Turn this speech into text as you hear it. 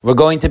We're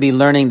going to be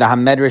learning the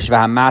Hamedrsh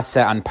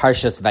VaHamase on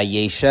Parshas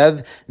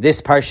Vayeshev. This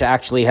parsha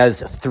actually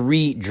has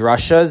 3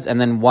 drushas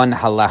and then 1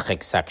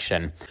 halachic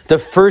section. The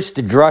first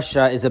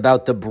drusha is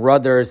about the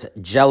brothers'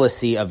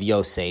 jealousy of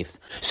Yosef.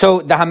 So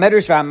the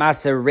Hamedrsh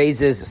VaHamase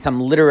raises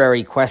some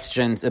literary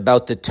questions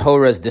about the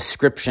Torah's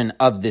description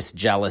of this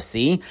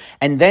jealousy,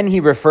 and then he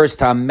refers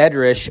to a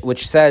Medrash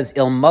which says,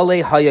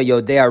 Ilmale haya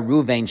yodea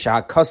Ruvain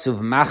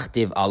shahakasuv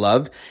machtiv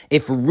alav.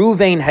 If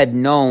Ruvain had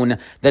known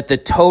that the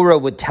Torah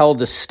would tell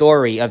the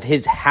story of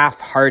his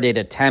half-hearted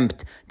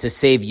attempt to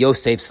save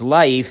Yosef's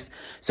life,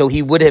 so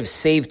he would have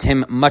saved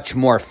him much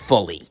more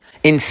fully.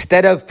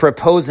 Instead of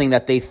proposing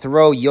that they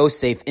throw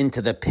Yosef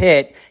into the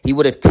pit, he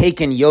would have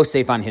taken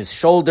Yosef on his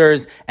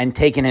shoulders and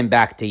taken him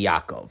back to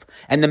Yaakov.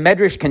 And the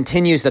Medrash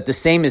continues that the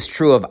same is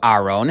true of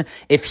Aaron.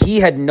 If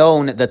he had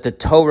known that the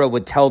Torah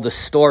would tell the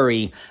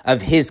story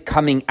of his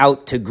coming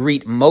out to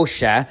greet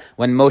Moshe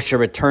when Moshe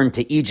returned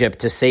to Egypt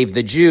to save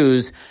the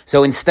Jews,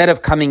 so instead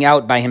of coming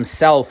out by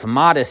himself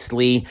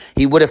modestly,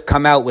 he would have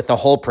come out with a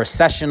whole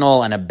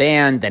processional and a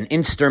band and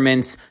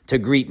instruments to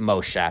greet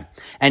Moshe.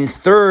 And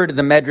third,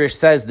 the Medrash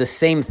says the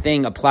same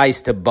thing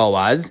applies to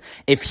Boaz.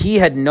 If he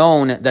had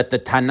known that the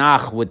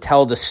Tanakh would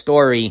tell the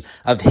story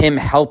of him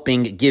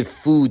helping give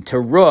food to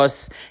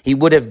Rus, he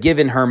would have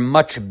given her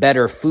much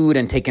better food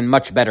and taken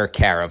much better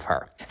care of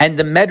her. And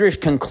the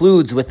Medrash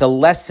concludes with a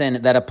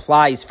lesson that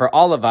applies for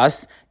all of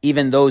us,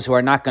 even those who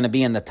are not going to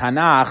be in the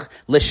Tanakh.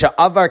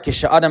 L'sha'avar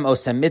kisha'adam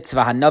osa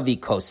mitzvah hanavi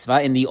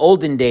kosva. In the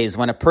olden days,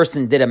 when a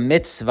person did a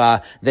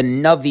mitzvah, the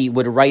Navi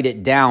would write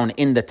it down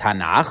in the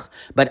Tanakh.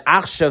 But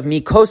achshav mi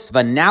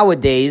kosva,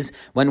 nowadays,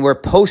 when we're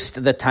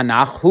post the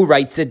Tanakh, who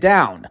writes it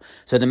down?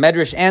 So the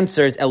Medrash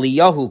answers,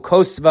 Eliyahu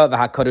kosva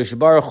v'hakadosh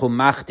baruch hu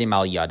machtim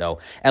al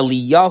yado.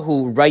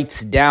 Eliyahu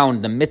writes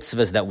down the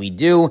mitzvahs that we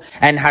do,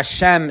 and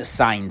Hashem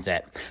signs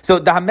it. So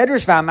the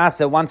Hamedrsh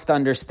VaHamase wants to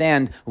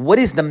understand what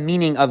is the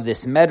meaning of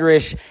this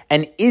Medrash,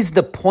 and is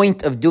the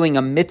point of doing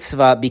a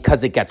mitzvah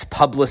because it gets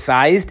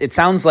publicized? It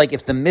sounds like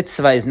if the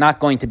mitzvah is not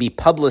going to be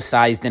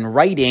publicized in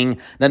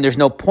writing, then there's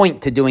no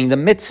point to doing the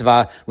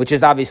mitzvah, which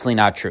is obviously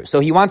not true. So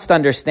he wants to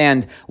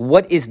understand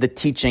what is the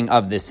teaching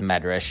of this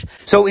Medrash.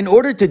 So in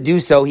order to do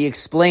so, he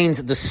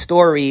explains the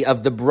story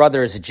of the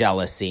brothers'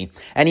 jealousy.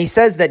 And he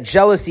says that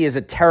jealousy is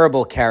a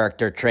terrible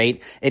character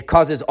trait. It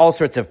causes all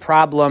sorts of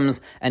problems,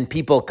 and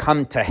people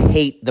come to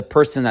hate the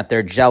person that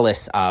they're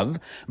jealous of.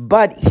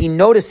 But he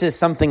notices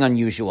something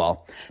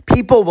unusual.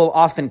 People will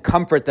often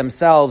comfort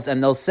themselves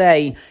and they'll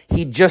say,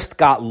 he just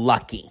got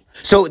lucky.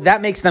 So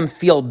that makes them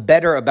feel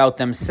better about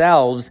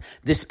themselves.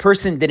 This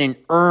person didn't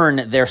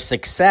earn their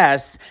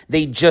success.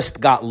 They just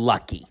got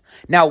lucky.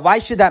 Now, why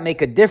should that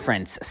make a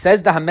difference?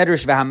 Says the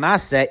Hamedrsh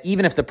VaHamase,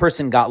 even if the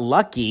person got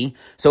lucky,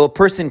 so a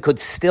person could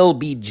still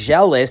be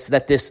jealous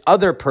that this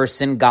other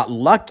person got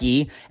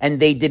lucky and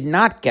they did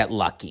not get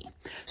lucky.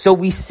 So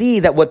we see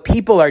that what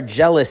people are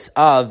jealous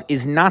of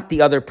is not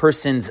the other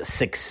person's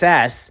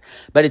success,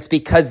 but it's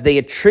because they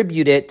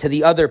attribute it to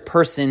the other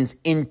person's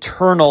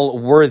internal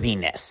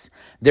worthiness.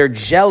 They're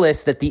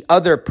jealous that the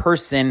other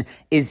person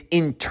is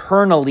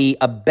internally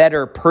a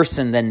better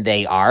person than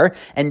they are,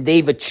 and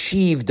they've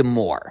achieved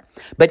more.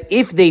 But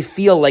if they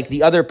feel like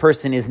the other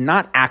person is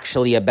not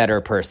actually a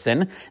better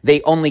person,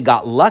 they only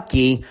got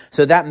lucky,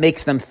 so that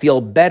makes them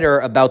feel better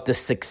about the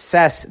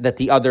success that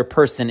the other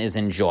person is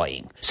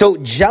enjoying. So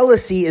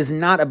jealousy is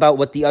not about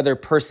what the other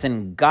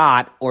person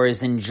got or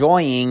is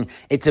enjoying,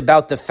 it's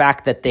about the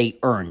fact that they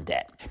earned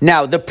it.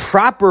 Now, the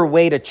proper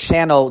way to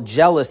channel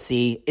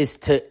jealousy is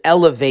to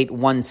elevate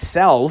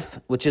oneself,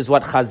 which is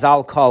what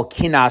Chazal call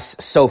kinas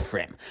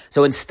sofrim.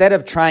 So instead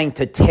of trying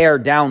to tear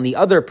down the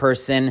other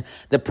person,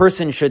 the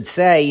person should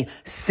say,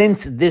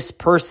 since this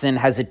person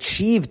has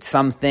achieved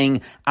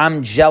something,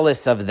 I'm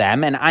jealous of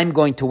them, and I'm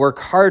going to work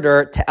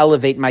harder to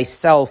elevate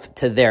myself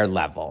to their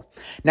level.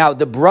 Now,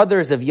 the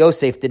brothers of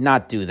Yosef did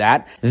not do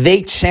that.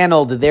 They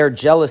channeled their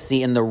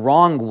jealousy in the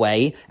wrong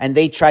way, and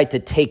they tried to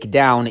take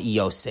down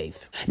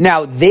Yosef.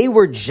 Now, they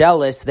were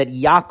jealous that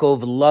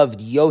Yaakov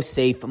loved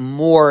Yosef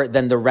more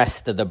than the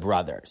rest of the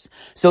brothers.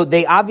 So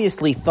they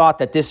obviously thought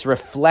that this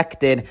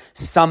reflected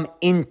some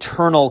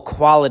internal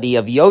quality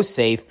of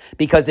Yosef,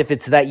 because if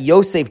it's that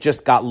Yosef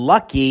just got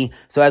lucky,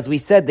 so as we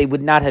said, they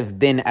would not have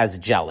been as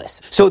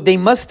jealous. So they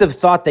must have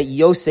thought that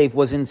Yosef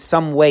was in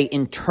some way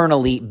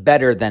internally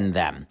better than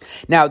them.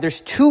 Now,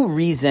 there's 2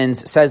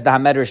 reasons, says the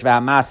Hamedrsh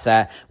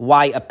VaHamase,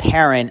 why a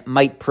parent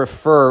might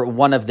prefer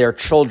one of their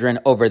children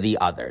over the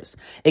others.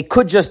 It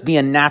could just be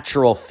a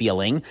natural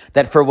feeling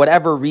that for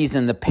whatever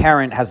reason the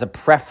parent has a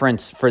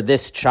preference for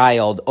this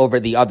child over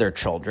the other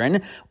children,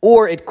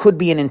 or it could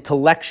be an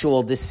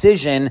intellectual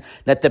decision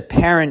that the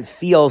parent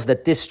feels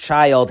that this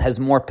child has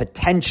more more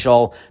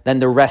potential than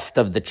the rest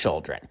of the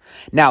children.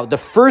 Now, the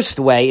first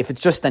way, if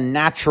it's just a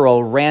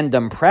natural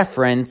random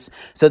preference,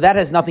 so that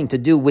has nothing to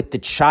do with the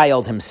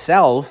child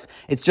himself.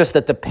 It's just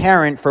that the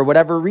parent, for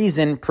whatever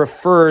reason,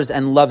 prefers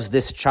and loves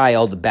this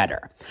child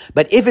better.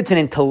 But if it's an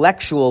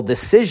intellectual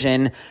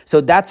decision,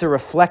 so that's a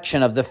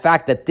reflection of the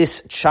fact that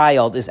this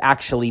child is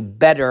actually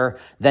better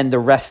than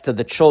the rest of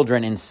the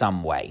children in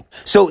some way.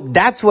 So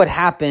that's what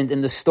happened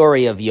in the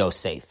story of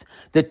Yosef.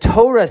 The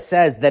Torah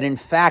says that in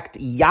fact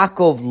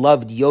Yaakov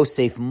loved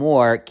Yosef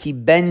more, ki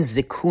ben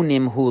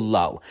zikunim hu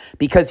lo,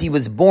 because he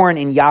was born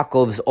in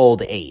Yaakov's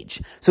old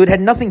age. So it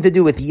had nothing to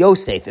do with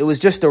Yosef. It was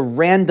just a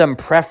random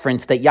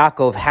preference that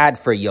Yaakov had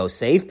for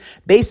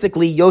Yosef.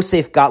 Basically,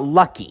 Yosef got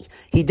lucky.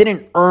 He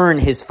didn't earn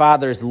his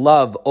father's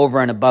love over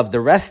and above the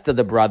rest of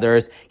the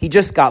brothers. He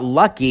just got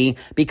lucky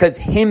because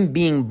him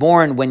being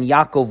born when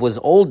Yaakov was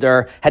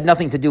older had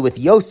nothing to do with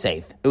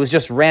Yosef. It was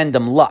just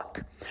random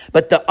luck.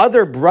 But the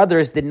other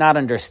brothers did not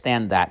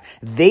understand that.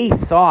 They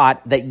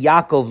thought that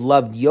Yaakov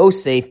loved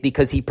Yosef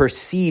because he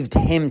perceived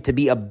him to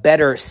be a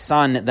better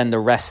son than the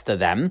rest of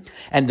them.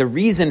 And the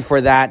reason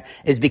for that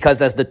is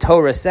because, as the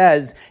Torah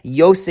says,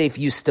 Yosef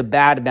used to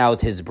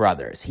badmouth his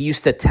brothers. He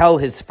used to tell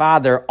his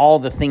father all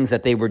the things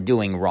that they were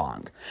doing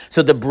wrong.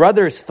 So the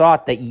brothers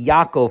thought that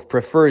Yaakov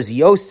prefers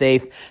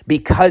Yosef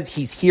because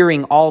he's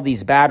hearing all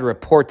these bad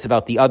reports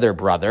about the other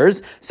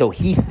brothers. So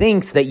he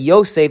thinks that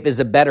Yosef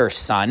is a better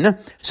son.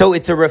 So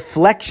it's a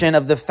reflection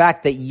of the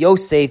fact that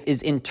Yosef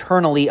is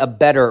internally a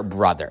better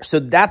brother. So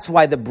that's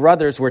why the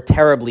brothers were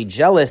terribly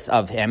jealous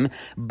of him.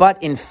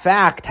 But in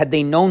fact, had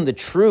they known the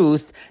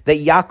truth that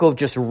Yaakov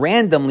just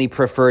randomly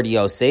preferred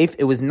Yosef,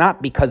 it was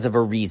not because of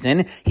a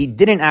reason. He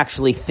didn't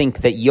actually think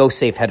that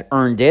Yosef had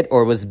earned it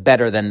or was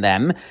better than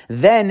them.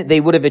 Then they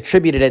would have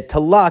attributed it to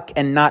luck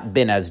and not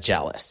been as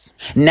jealous.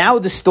 Now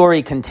the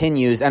story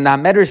continues, and the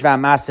Hamedrish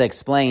VaHamasa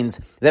explains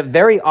that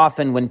very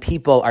often when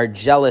people are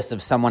jealous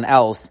of someone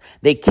else,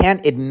 they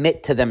can't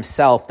admit to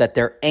themselves that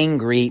they're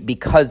angry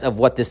because of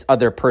what this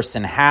other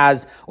person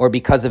has or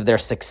because of their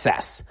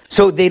success.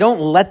 So they don't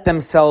let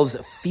themselves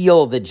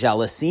feel the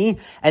jealousy,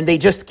 and they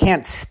just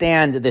can't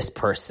stand this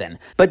person.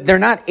 But they're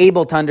not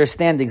able to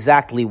understand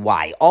exactly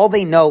why. All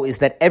they know is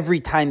that every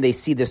time they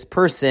see this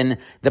person,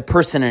 the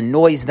person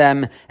annoys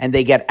them and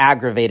they get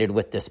aggravated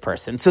with this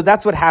person. So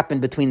that's what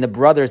happened between the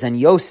brothers and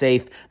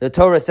Yosef. The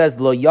Torah says,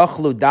 Lo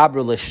yochlu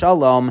dabru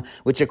l'shalom,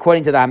 which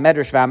according to the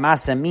Hamedrish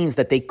VaHamasa means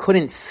that they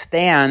couldn't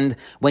stand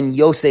when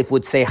Yosef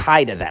would say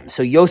hi to them.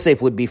 So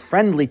Yosef would be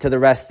friendly to the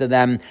rest of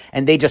them,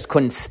 and they just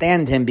couldn't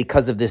stand him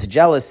because of this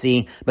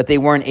jealousy, but they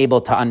weren't able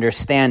to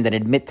understand and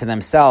admit to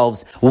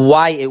themselves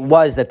why it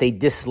was that they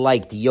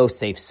disliked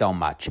Yosef so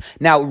much.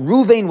 Now,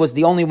 Reuven was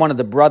the only one of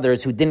the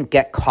brothers who didn't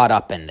get caught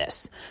up in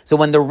this. So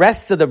when the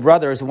rest of the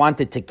brothers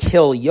wanted to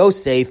kill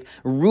Yosef,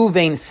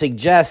 Reuven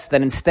suggests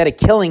that instead of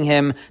killing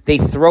him, they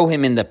throw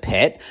him in the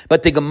pit.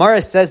 But the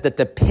Gemara says that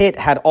the pit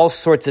had all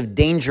sorts of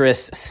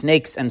dangerous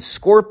snakes and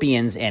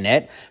scorpions in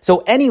it.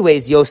 So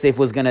anyways, Yosef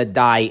was going to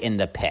die in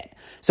the pit.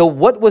 So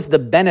what was the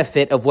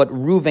benefit of what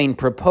Reuven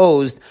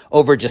proposed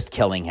over just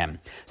killing him?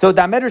 So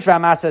the Hamedrish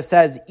VaHamasa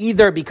says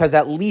either because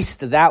at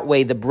least that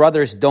way the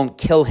brothers don't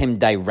kill him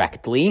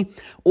directly,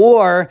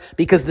 or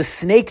because the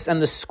snakes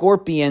and the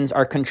scorpions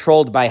are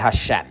controlled by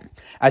Hashem,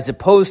 as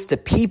opposed to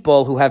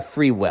people who have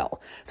free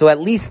will. So at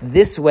least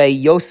this way,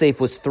 Yosef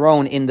was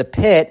thrown in the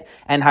pit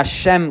and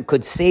Hashem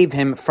could save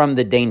him from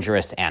the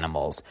dangerous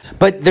animals.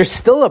 But there's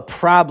still a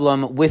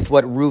problem with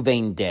what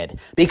Reuven did,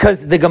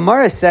 because the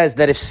Gemara says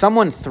that if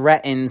someone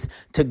threatens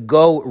to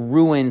go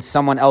ruin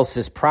someone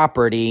else's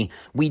property,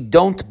 we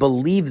don't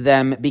believe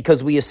them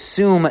because we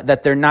assume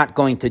that they're not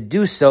going to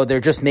do so. They're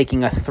just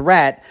making a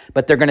threat,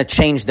 but they're going to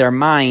change their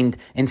mind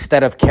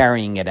instead of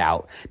carrying it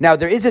out. Now,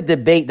 there is a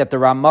debate that the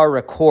Ramah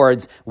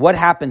records. What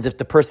happens if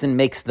the person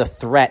makes the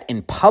threat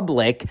in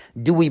public?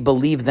 Do we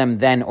believe them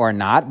then or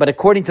not? But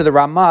according to the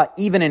Ramah,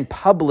 even in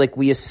public,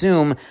 we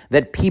assume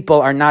that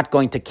people are not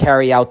going to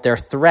carry out their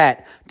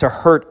threat to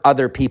hurt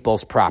other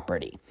people's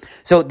property.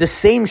 So the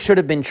same should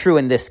have been true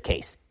in this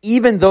case.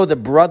 Even though the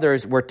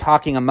brothers were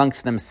talking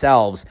amongst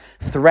themselves,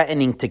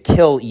 threatening to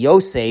kill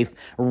Yosef,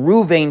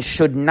 Reuven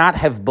should not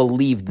have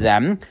believed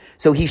them.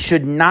 So he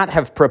should not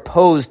have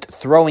proposed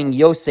throwing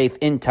Yosef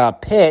into a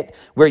pit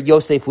where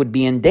Yosef would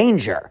be in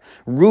danger.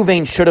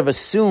 Reuven should have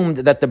assumed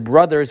that the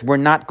brothers were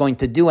not going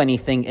to do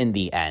anything in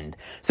the end.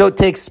 So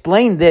to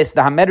explain this,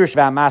 the Hamedrish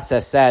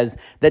VaHamasa says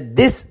that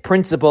this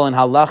principle in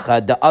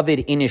halacha, the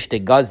avid inish de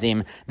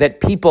gazim, that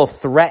people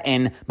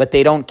threaten but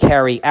they don't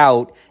carry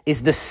out,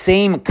 is the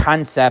same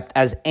concept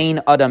as ein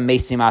adam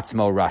mesim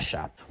atzmo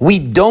rasha. We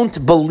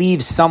don't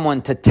believe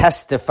someone to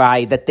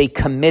testify that they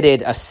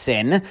committed a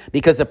sin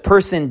because a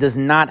person does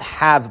not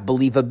have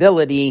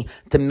believability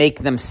to make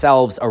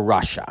themselves a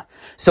rasha.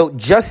 So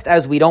just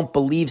as we don't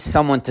believe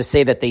someone to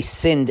say that they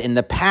sinned in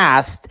the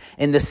past,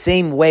 in the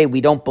same way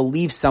we don't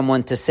believe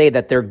someone to say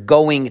that they're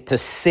going to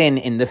sin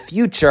in the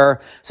future,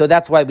 so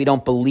that's why we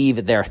don't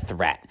believe their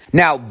threat.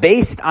 Now,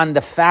 based on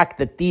the fact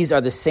that these are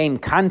the same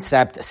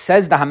concept,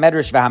 says the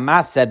Hamedrish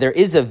VaHamasa, there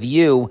is a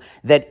view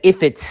that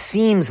if it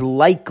seems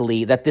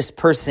likely that this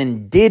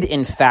person did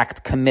in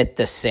fact commit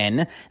the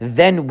sin,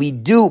 then we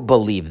do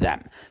believe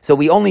them. So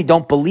we only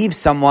don't believe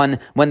someone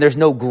when there's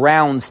no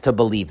grounds to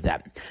believe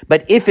them.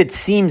 But if it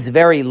seems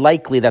very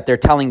likely that they're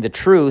telling the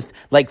truth,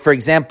 like for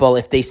example,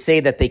 if they say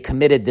that they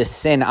committed this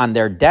sin on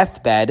their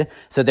deathbed,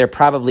 so they're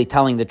probably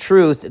telling the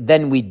truth,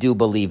 then we do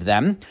believe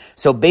them.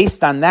 So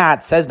based on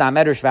that, says the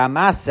Hamedrish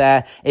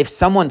VaHamasa, if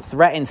someone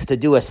threatens to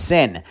do a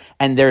sin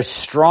and there's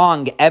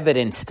strong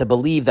evidence to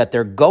believe that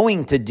they're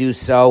going to do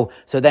so,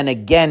 so then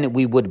again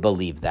we would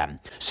believe them.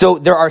 So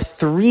there are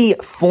three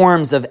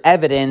forms of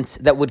evidence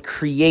that would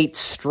create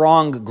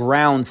strong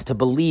grounds to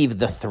believe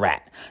the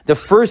threat. The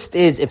first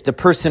is if the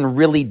person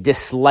really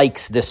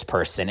dislikes this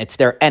person, it's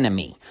their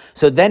enemy.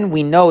 So then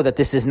we know that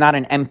this is not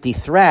an empty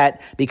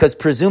threat because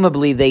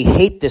presumably they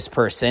hate this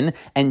person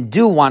and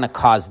do want to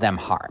cause them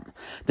harm.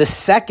 The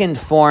second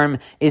form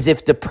is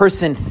if the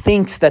person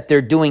thinks that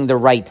they're doing the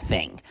right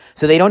thing.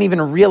 So they don't even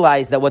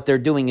realize that what they're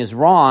doing is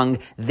wrong.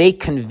 They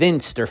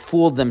convinced or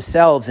fooled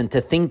themselves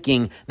into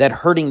thinking that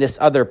hurting this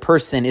other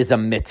person is a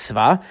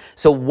mitzvah.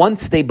 So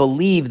once they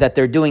believe that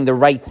they're doing the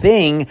right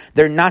thing,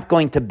 they're not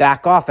going to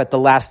back off at the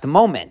last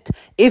moment.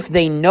 If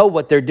they know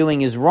what they're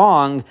doing is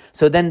wrong,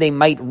 so then they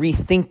might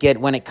rethink it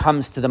when it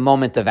comes to the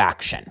moment of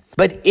action.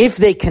 But if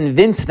they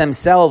convince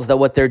themselves that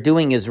what they're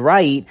doing is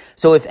right,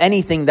 so if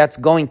anything, that's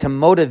going to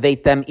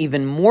motivate them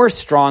even more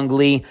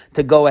strongly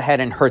to go ahead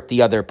and hurt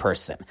the other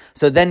person.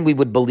 So then we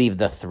would believe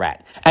the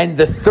threat. And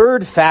the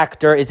third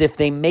factor is if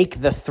they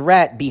make the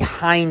threat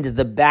behind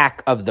the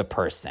back of the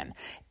person.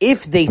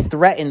 If they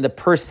threaten the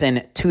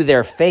person to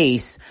their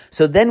face,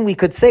 so then we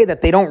could say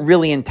that they don't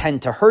really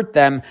intend to hurt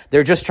them.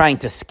 They're just trying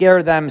to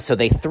scare them, so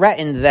they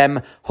threaten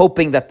them,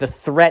 hoping that the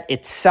threat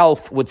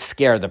itself would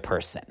scare the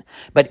person.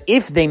 But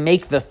if they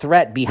make the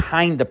threat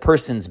behind the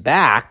person's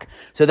back,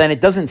 so then it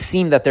doesn't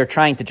seem that they're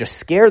trying to just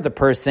scare the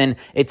person.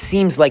 It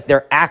seems like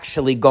they're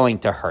actually going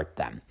to hurt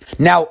them.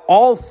 Now,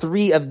 all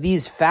three of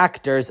these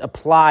factors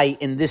apply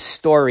in this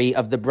story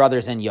of the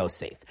brothers and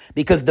Yosef,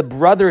 because the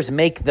brothers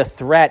make the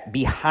threat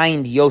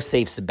behind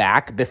Yosef's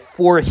back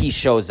before he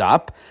shows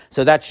up,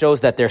 so that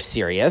shows that they're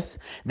serious.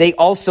 They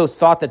also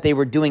thought that they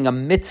were doing a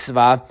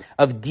mitzvah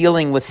of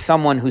dealing with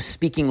someone who's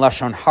speaking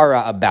Lashon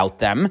Hara about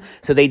them,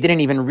 so they didn't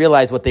even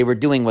realize what they were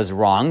doing was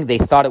wrong. They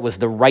thought it was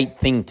the right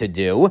thing to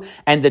do,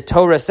 and the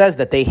Torah says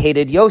that they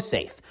hated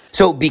Yosef.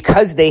 So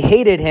because they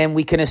hated him,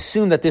 we can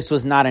assume that this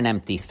was not an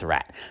empty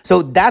threat.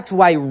 So that's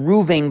why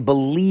Reuven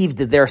believed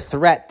their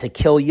threat to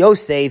kill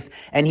Yosef,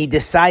 and he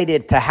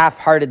decided to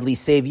half-heartedly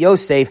save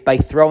Yosef by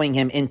throwing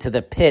him into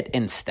the pit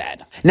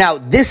instead. Now,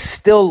 this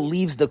still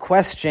leaves the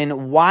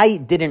question, why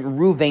didn't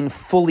Reuven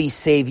fully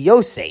save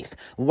Yosef?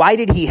 Why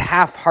did he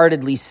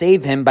half-heartedly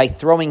save him by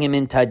throwing him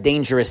into a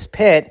dangerous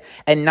pit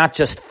and not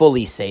just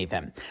fully save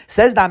him?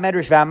 Says the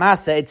Hamedrsh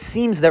VaHamasa, it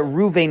seems that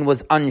Reuven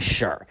was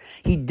unsure.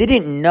 He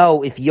didn't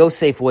know if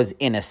Yosef was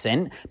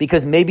innocent,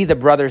 because maybe the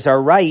brothers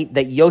are right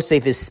that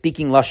Yosef is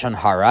speaking Lashon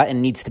Hara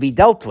and needs to be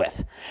dealt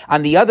with.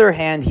 On the other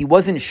hand, he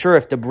wasn't sure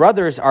if the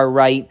brothers are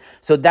right,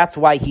 so that's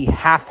why he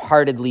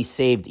half-heartedly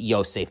saved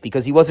Yosef,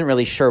 because he wasn't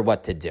really sure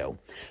what to do.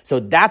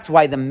 So that's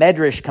why the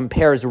Medrash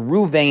compares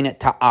Reuven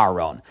to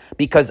Aaron,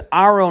 because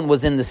Aaron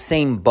was in the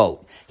same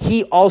boat.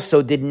 He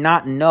also did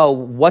not know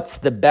what's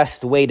the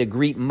best way to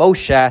greet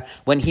Moshe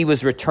when he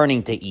was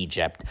returning to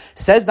Egypt.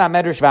 Says the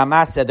Hamedrsh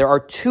VaHamasa, there are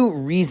two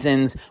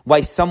reasons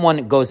why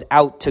someone goes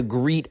out to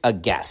greet a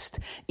guest.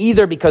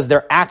 Either because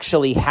they're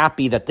actually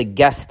happy that the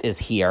guest is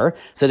here,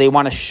 so they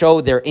want to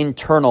show their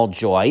internal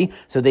joy,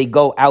 so they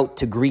go out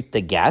to greet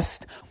the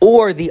guest.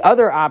 Or the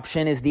other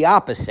option is the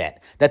opposite,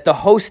 that the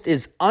host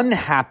is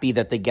unhappy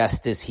that the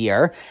guest is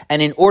here,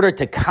 and in order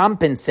to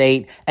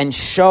compensate and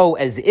show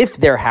as if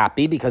they're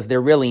happy, because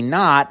they're really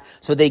not,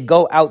 so they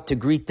go out to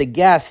greet the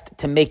guest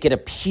to make it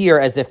appear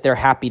as if they're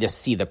happy to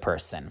see the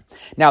person.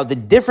 Now, the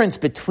difference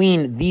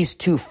between these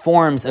two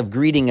forms of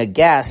greeting a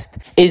guest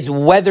is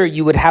whether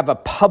you would have a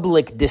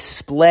public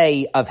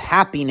display of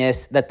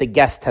happiness that the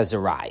guest has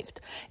arrived.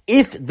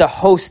 If the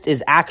host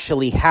is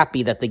actually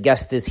happy that the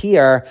guest is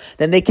here,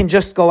 then they can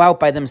just go out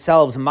by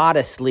themselves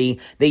modestly.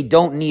 They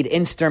don't need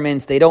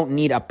instruments. They don't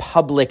need a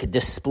public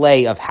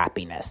display of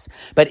happiness.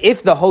 But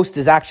if the host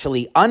is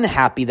actually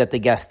unhappy that the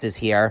guest is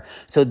here,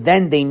 so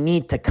then they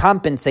need to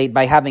compensate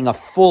by having a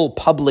full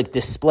public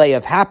display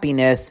of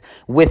happiness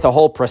with a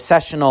whole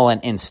processional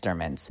and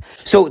instruments.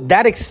 So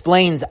that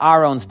explains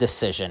Aaron's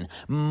decision.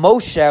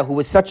 Moshe, who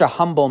was such a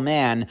humble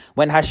man,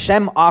 when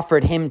Hashem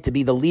offered him to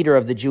be the leader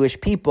of the Jewish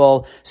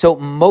people, so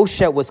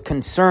Moshe was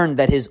concerned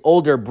that his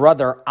older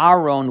brother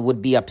Aaron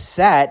would be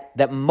upset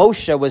that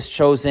Moshe was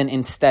chosen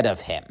instead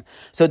of him.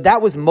 So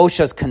that was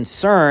Moshe's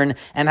concern,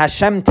 and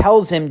Hashem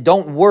tells him,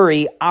 don't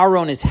worry,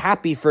 Aaron is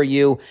happy for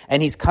you,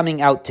 and he's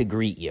coming out to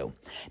greet you.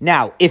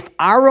 Now, if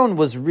Aaron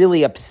was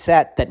really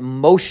upset that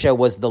Moshe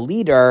was the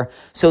leader,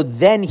 so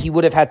then he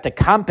would have had to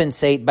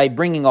compensate by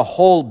bringing a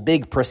whole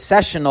big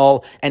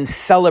processional and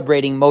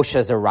celebrating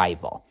Moshe's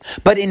arrival.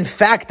 But in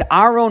fact,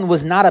 Aaron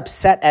was not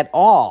upset at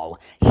all.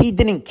 He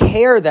didn't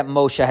care that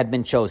Moshe had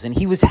been chosen.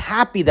 He was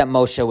happy that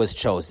Moshe was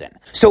chosen.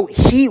 So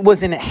he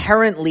was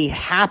inherently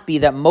happy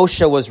that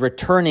Moshe was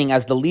returning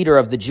as the leader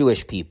of the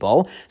Jewish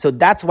people. So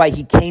that's why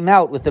he came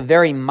out with a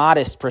very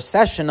modest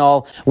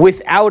processional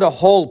without a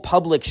whole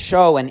public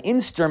show and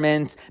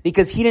instruments,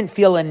 because he didn't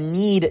feel a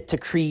need to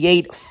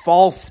create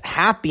false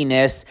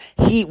happiness.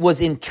 He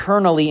was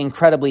internally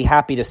incredibly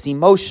happy to see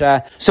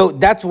Moshe. So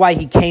that's why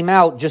he came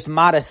out just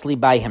modestly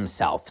by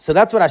himself. So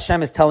that's what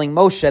Hashem is telling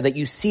Moshe, that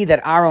you see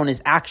that Aaron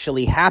is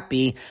actually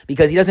happy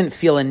because he doesn't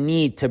feel a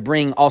need to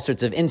bring all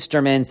sorts of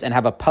instruments and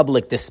have a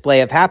public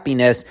display of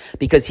happiness,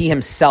 because he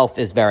himself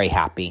is very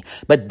happy.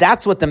 But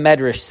that's what the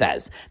Medrash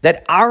says,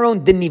 that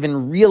Aaron didn't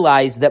even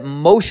realize that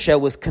Moshe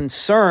was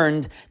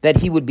concerned that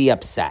he would be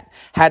upset.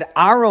 Had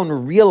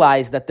Aaron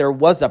realized that there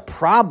was a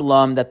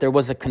problem, that there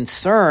was a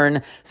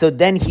concern, so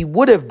then he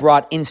would have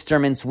brought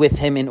instruments with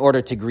him in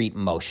order to greet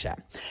Moshe.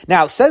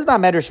 Now, says the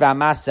Hamedrish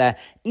VaHama'aseh,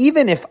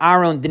 even if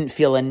Aaron didn't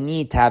feel a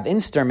need to have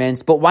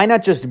instruments, but why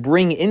not just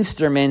bring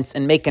instruments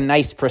and make a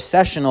nice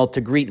processional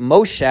to greet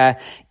Moshe,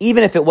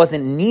 even if it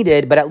wasn't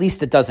needed, but at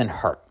least it doesn't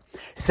hurt?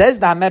 Says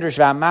the Hamedrsh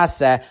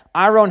VaHama'aseh,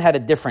 Aaron had a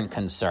different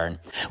concern,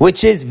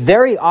 which is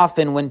very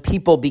often when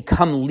people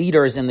become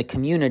leaders in the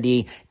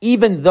community,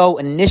 even though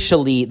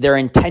initially their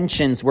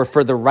intentions were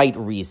for the right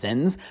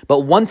reasons,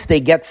 but once they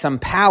get some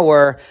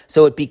power,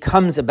 so it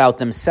becomes about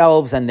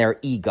themselves and their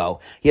ego.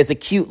 He has a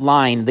cute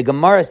line. The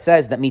Gemara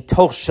says that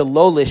mitoch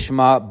shelo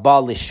lishma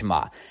ba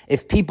lishma.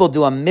 If people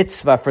do a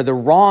mitzvah for the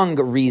wrong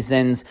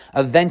reasons,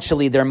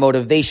 eventually their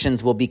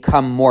motivations will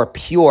become more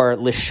pure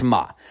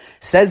lishma.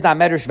 Says the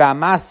Hamedrsh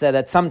VaHama'aseh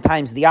that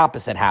sometimes the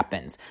opposite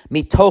happens.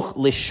 Mitoch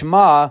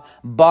lishma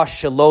ba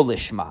shelo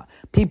lishma.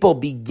 People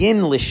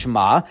begin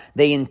lishma,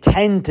 they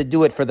intend to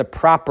do it for the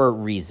proper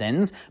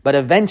reasons, but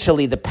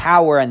eventually the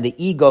power and the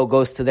ego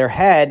goes to their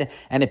head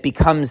and it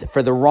becomes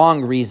for the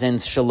wrong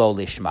reasons shelo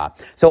lishma.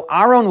 So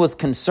Aaron was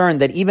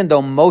concerned that even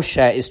though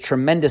Moshe is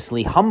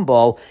tremendously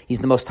humble,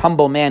 he's the most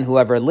humble man who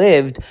ever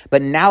lived,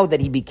 but now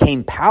that he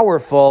became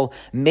powerful,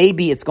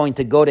 maybe it's going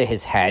to go to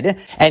his head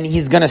and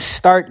he's going to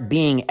start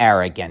being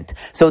arrogant.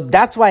 So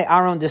that's why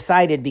Aaron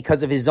decided,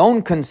 because of his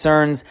own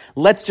concerns,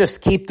 let's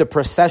just keep the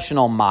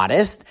processional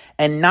modest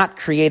and not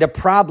create a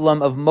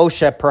problem of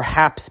Moshe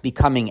perhaps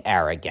becoming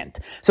arrogant.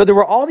 So there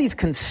were all these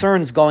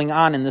concerns going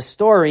on in the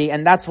story,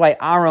 and that's why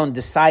Aaron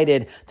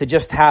decided to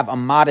just have a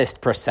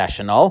modest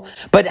processional.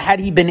 But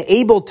had he been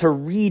able to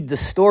read the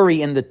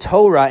story in the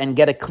Torah and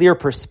get a clear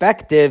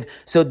perspective,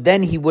 so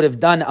then he would have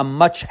done a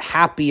much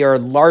happier,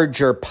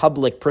 larger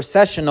public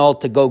processional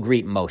to go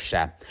greet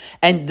Moshe.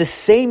 And the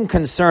same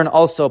concern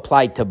also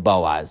applied to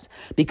Boaz,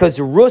 because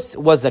Rus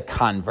was a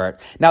convert.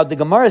 Now, the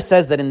Gemara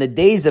says that in the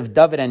days of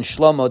David and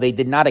Shlomo, they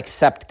did not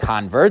accept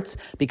converts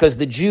because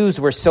the Jews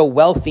were so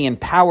wealthy and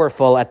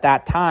powerful at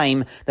that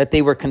time that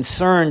they were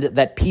concerned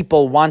that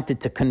people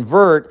wanted to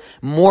convert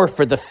more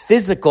for the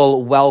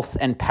physical wealth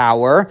and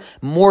power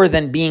more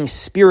than being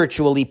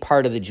spiritually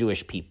part of the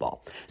Jewish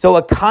people. So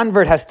a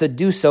convert has to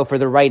do so for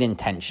the right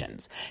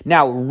intentions.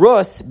 Now,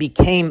 Rus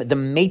became the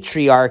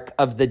matriarch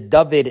of the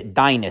David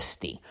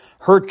dynasty.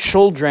 Her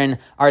children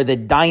are the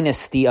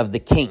dynasty of the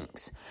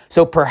kings.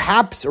 So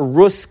perhaps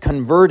Rus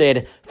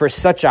converted for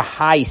such a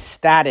high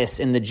status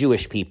in the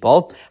Jewish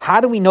people. How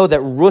do we know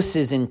that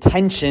Rus's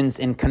intentions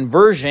in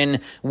conversion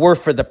were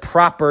for the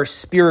proper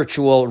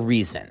spiritual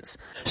reasons?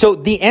 So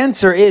the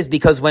answer is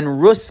because when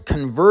Rus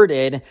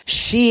converted,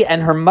 she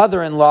and her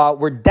mother-in-law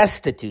were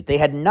destitute. They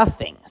had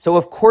nothing. So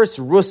of course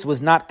Rus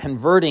was not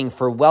converting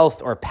for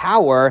wealth or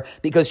power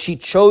because she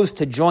chose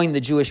to join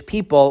the Jewish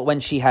people when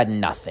she had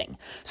nothing.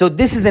 So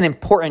this is an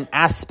important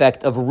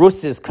aspect of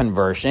Rus's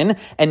conversion,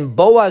 and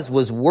Boaz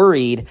was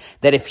worried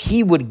that if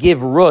he would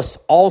give Rus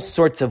all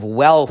sorts of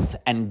wealth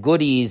and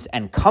goodies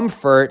and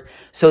comfort,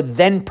 so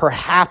then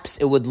perhaps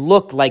it would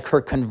look like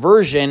her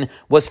conversion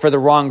was for the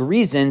wrong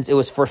reasons. It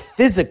was for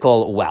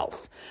physical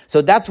wealth.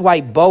 So that's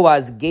why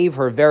Boaz gave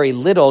her very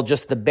little,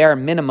 just the bare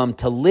minimum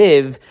to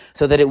live,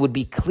 so that it would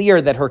be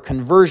clear that her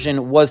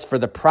conversion was for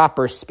the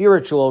proper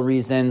spiritual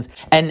reasons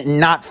and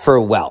not for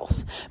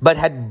wealth. But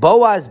had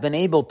Boaz been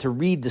able to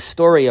read the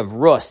story of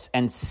Rus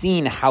and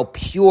seen how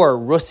pure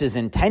Rus's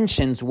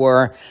intentions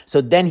were,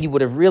 so then he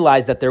would have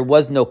realized that there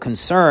was no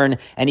concern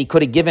and he could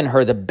could have given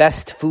her the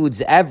best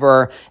foods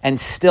ever, and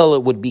still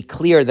it would be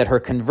clear that her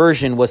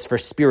conversion was for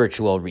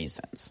spiritual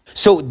reasons.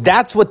 So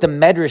that's what the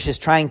Medrash is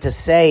trying to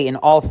say in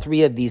all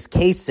three of these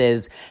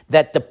cases,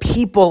 that the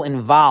people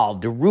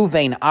involved,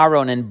 Ruvain,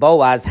 Aaron, and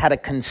Boaz, had a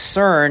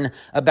concern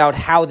about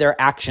how their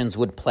actions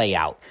would play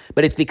out.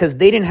 But it's because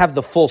they didn't have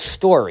the full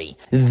story.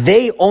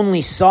 They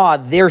only saw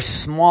their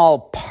small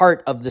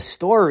part of the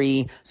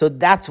story, so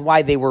that's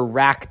why they were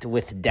racked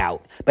with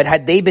doubt. But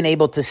had they been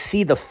able to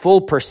see the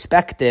full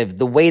perspective,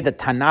 the way the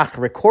Tanakh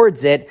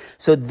records it,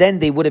 so then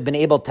they would have been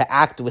able to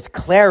act with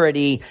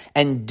clarity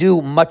and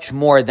do much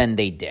more than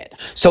they did.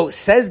 So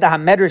says the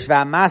Hamedrish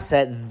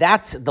VaHamase,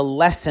 that's the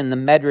lesson the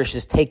Medrash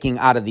is taking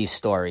out of these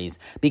stories,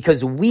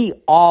 because we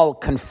all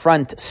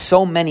confront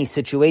so many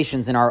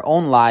situations in our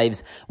own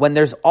lives when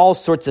there's all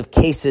sorts of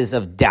cases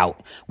of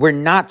doubt. We're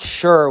not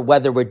sure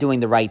whether we're doing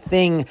the right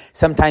thing.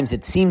 Sometimes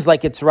it seems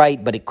like it's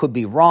right, but it could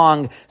be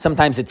wrong.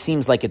 Sometimes it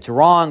seems like it's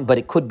wrong, but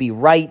it could be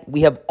right.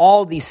 We have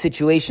all these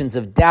situations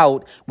of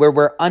doubt where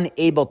we're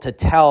unable to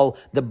tell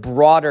the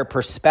broader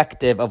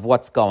perspective of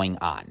what's going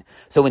on.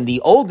 So in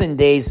the olden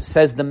days,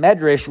 says the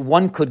Medrash,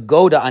 one could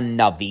go to a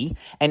Navi,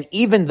 and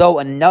even though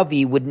a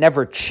Navi would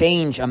never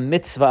change a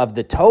mitzvah of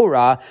the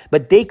Torah,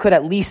 but they could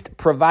at least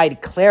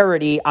provide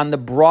clarity on the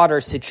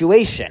broader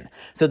situation.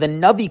 So the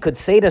Navi could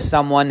say to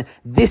someone,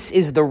 this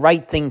is the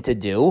right thing to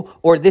do,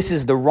 or this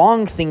is the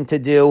wrong thing to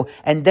do,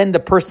 and then the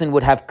person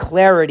would have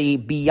clarity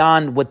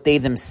beyond what they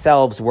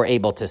themselves were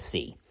able to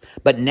see.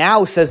 But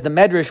now, says the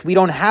Medrash, we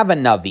don't have a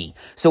Navi.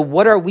 So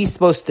what are we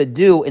supposed to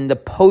do in the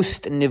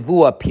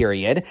post-Nevuah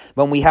period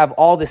when we have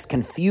all this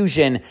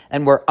confusion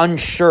and we're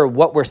unsure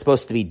what we're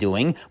supposed to be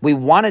doing? We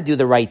want to do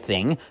the right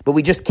thing, but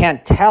we just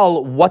can't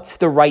tell what's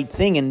the right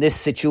thing in this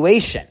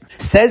situation.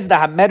 Says the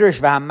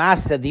Hamedrish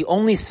VaHamase, the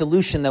only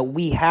solution that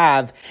we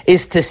have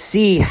is to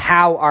see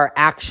how our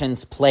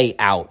actions play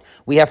out.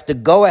 We have to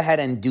go ahead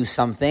and do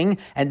something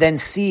and then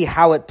see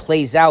how it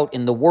plays out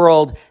in the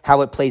world,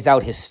 how it plays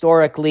out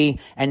historically,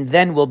 and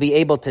then we'll be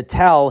able to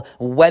tell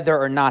whether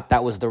or not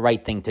that was the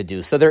right thing to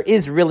do. So there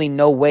is really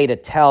no way to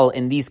tell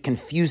in these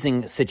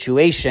confusing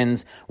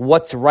situations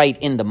what's right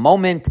in the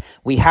moment.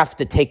 We have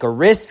to take a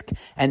risk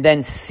and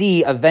then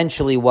see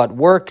eventually what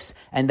works,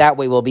 and that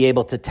way we'll be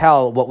able to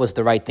tell what was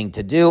the right thing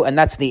to do. And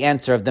that's the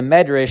answer of the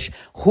Medrash.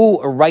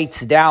 Who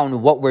writes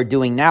down what we're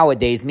doing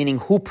nowadays, meaning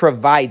who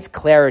provides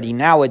clarity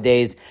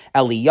nowadays?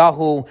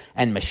 Eliyahu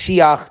and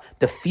Mashiach,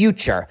 the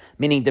future,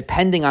 meaning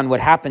depending on what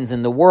happens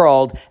in the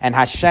world, and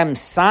Hashem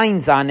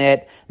signs on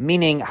it,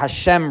 meaning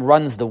Hashem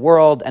runs the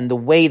world, and the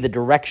way, the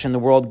direction the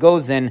world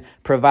goes in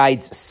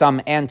provides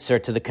some answer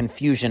to the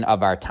confusion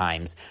of our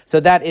times. So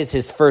that is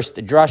his first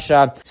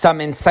drasha, some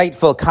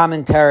insightful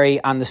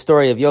commentary on the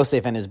story of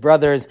Yosef and his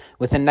brothers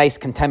with a nice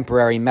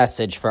contemporary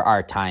message for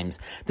our times.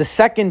 The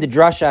second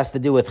drasha has to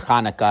do with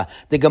Hanukkah.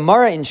 The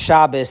Gemara in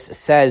Shabbos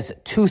says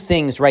two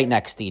things right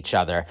next to each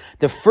other.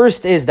 The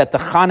first is that the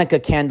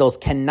Hanukkah candles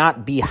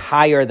cannot be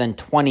higher than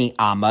 20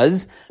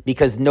 amas,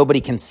 because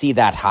nobody can see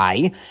that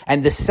high.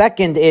 And the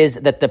second is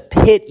that the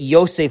pit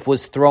Yosef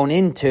was thrown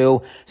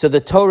into, so the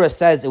Torah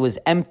says it was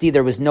empty,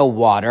 there was no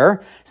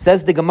water.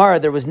 Says the Gemara,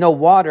 there was no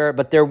water,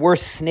 but there were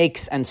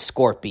snakes and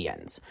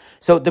scorpions.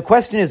 So the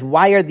question is,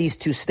 why are these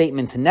two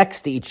statements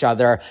next to each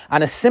other?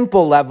 On a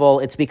simple level,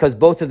 it's because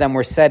both of them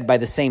were said by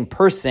the same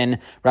person,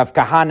 Rav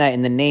Kahana,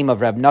 in the name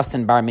of Rab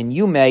Nosson Bar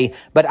Minyume,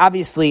 but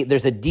obviously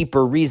there's a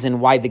deeper reason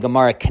why the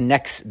Gemara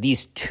connects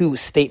these two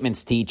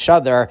statements to each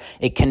other.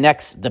 It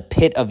connects the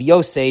pit of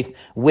Yosef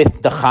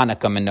with the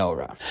Hanukkah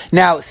menorah.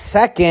 Now,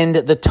 second,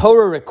 the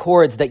Torah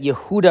records that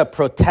Yehuda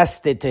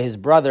protested to his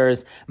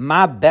brothers,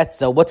 Ma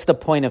Betza, what's the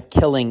point of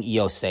killing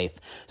Yosef?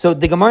 So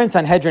the Gemara in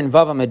Sanhedrin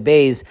Vav Amud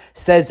Beis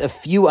says a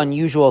few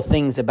unusual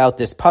things about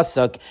this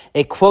pasuk.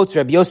 It quotes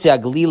Rabbi Yossi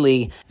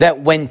Aglili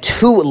that when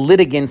two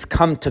litigants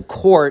come to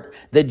court,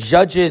 the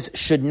judges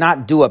should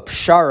not do a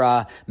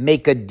pshara,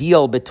 make a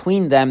deal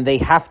between them. They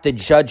have to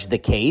judge the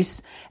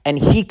case. And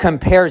he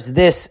compares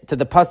this to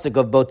the pasuk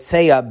of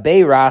Botseya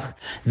Beirach,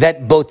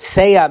 that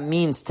Botseya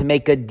means to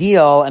make a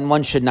deal, and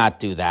one should not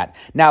do that.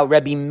 Now,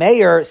 Rabbi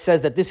Meir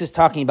says that this is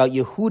talking about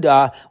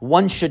Yehuda.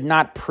 One should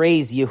not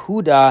praise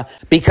Yehuda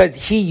because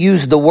he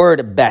used the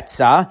word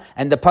Betza,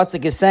 and the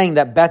pasuk is saying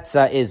that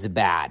Betza is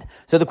bad.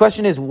 So the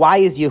question is, why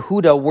is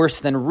Yehuda worse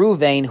than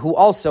Ruvain, who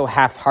also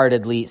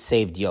half-heartedly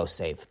saved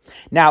Yosef?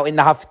 Now, in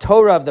the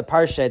Haftorah of the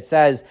Parsha, it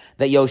says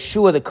that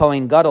Yoshua the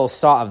Kohen Gadol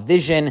saw a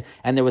vision,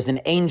 and there was an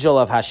angel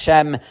of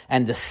Hashem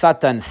and the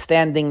Satan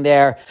standing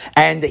there,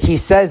 and he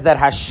says that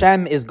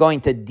Hashem is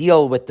going to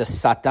deal with the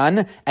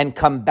Satan and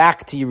come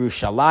back to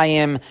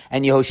Yerushalayim,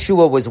 and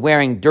Yehoshua was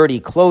wearing dirty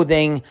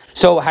clothing.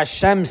 So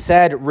Hashem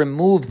said,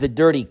 remove the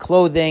dirty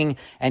clothing,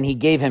 and he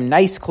gave him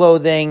nice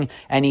clothing,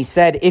 and he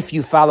said, if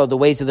you follow the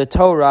ways of the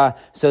Torah,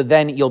 so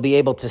then you'll be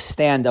able to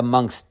stand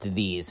amongst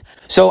these.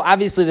 So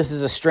obviously this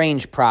is a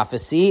strange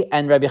prophecy,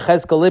 and Rabbi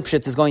Chezkel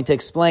Lipschitz is going to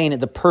explain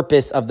the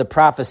purpose of the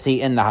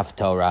prophecy in the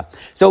Haftorah.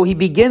 So he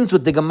begins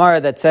with the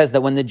Gemara that says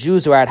that when the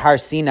Jews were at Har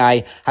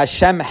Sinai,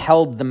 Hashem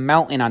held the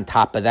mountain on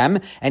top of them,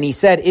 And he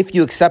said, if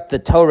you accept the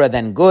Torah,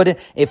 then good.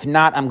 If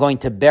not, I'm going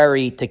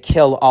to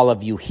kill all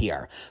of you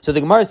here. So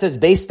the Gemara says,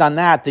 based on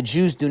that, the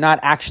Jews do not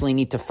actually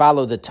need to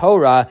follow the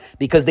Torah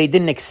because they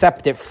didn't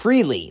accept it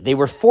freely. They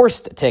were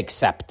forced to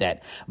accept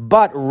it.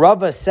 But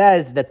Rava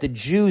says that the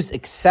Jews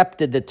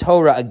accepted the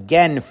Torah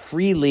again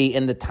freely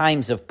in the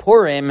times of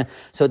Purim,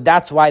 so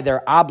that's why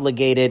they're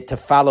obligated to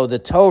follow the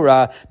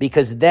Torah,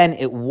 because then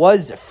it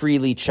was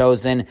freely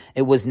chosen,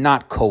 it was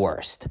not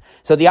coerced.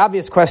 So the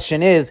obvious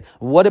question is,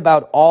 what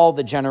about all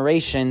the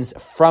generations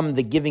from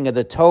the giving of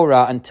the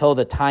Torah until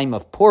the time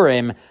of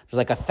Purim? There's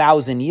like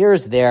 1,000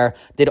 years there.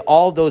 Did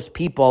all those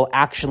people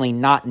actually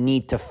not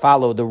need to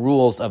follow the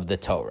rules of the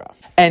Torah?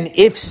 And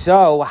if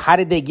so, how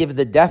did they give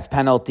the death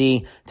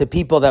penalty to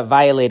people that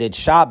violated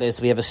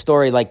Shabbos? We have a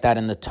story like that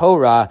in the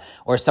Torah,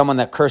 or someone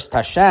that cursed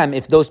Hashem,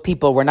 if those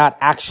people were not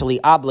actually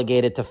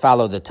obligated to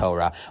follow the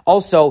Torah.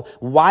 Also,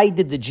 why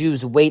did the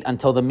Jews wait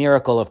until the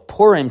miracle of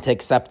Purim to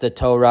accept the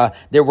Torah?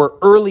 There were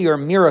earlier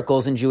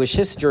miracles in Jewish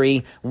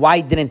history. Why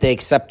didn't they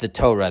accept the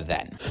Torah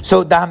then?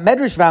 So the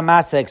Hamedrish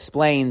VaMasa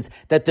explains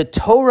that the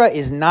Torah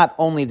is not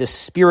only the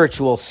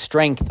spiritual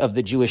strength of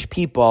the Jewish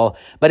people,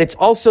 but it's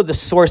also the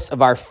source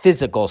of our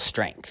physical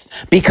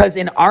strength. Because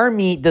an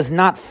army does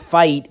not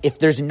fight if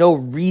there's no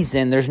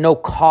reason, there's no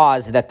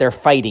cause that they're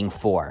fighting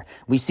for.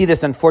 We see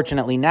this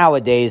unfortunately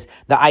nowadays.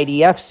 The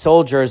IDF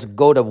soldiers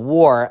go to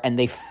war and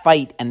they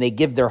fight and they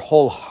give their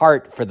whole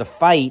heart for the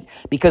fight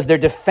because they're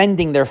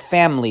defending their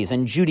families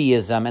and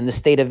Judaism and the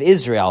state of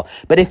Israel.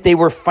 But if they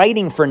were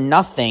fighting for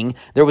nothing,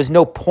 there was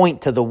no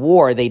point to the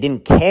war, they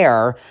didn't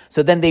care,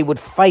 so then they would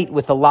fight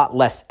with a lot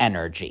less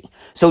energy.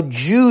 So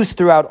Jews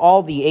throughout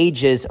all the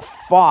ages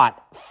fought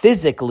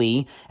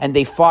physically, and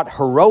they fought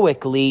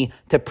heroically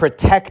to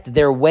protect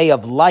their way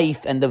of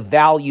life and the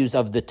values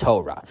of the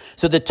Torah.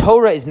 So the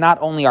Torah is not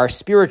only our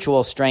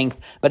spiritual strength,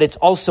 but it's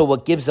also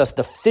what gives us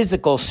the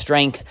physical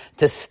strength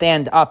to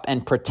stand up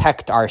and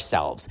protect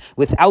ourselves.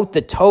 Without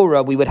the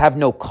Torah, we would have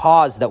no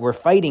cause that we're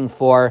fighting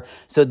for,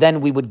 so then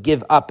we would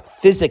give up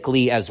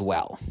physically as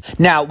well.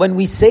 Now, when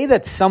we say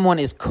that someone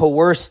is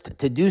coerced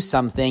to do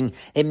something,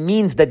 it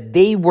means that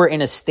they were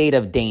in a state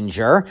of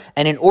danger,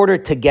 and in order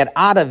to get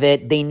out of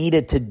it, they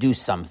needed to do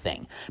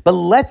something. But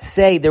let's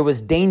say there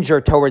was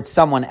danger towards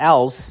someone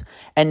else,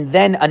 and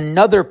then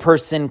another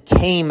person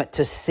came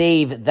to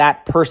save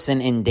that person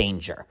in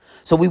danger.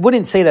 So we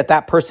wouldn't say that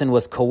that person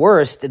was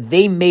coerced.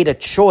 They made a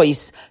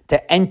choice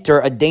to enter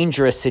a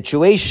dangerous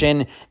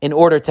situation in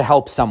order to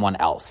help someone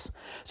else.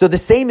 So the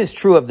same is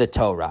true of the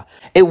Torah.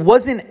 It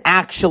wasn't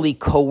actually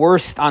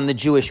coerced on the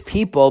Jewish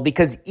people,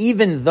 because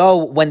even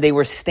though when they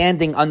were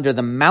standing under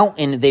the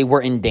mountain, they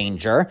were in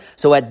danger.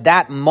 So at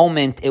that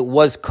moment, it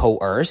was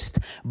coerced.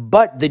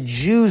 But the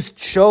Jews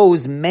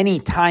chose many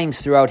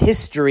times throughout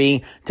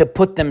history to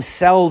put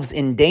themselves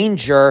in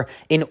danger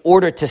in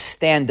order to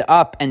stand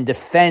up and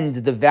defend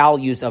the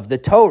values of the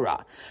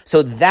Torah.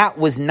 So that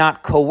was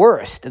not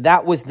coerced.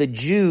 That was the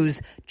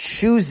Jews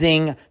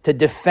choosing to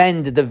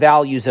defend the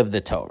values of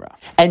the Torah.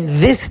 And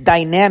this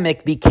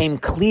dynamic became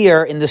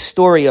clear in the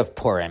story of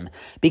Purim.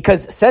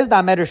 Because, says the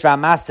Hamedrish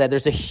VaMasa,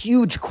 there's a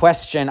huge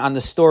question on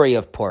the story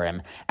of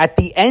Purim. At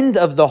the end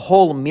of the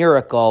whole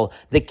miracle,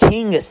 the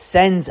king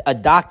sends a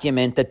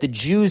document that the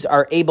Jews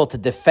are able to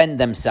defend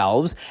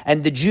themselves,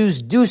 and the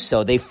Jews do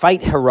so. They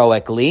fight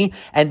heroically,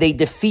 and they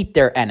defeat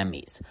their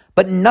enemies.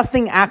 But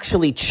nothing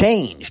actually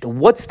changed.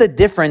 What's the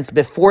difference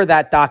before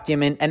that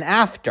document and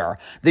after?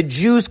 The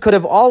Jews could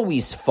have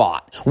always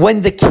fought.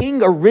 When the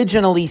king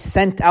originally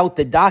sent out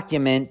the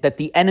document that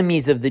the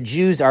enemies of the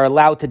Jews are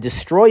allowed to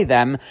destroy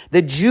them,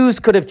 the Jews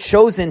could have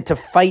chosen to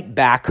fight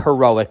back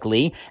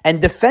heroically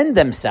and defend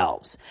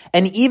themselves.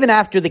 And even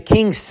after the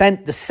king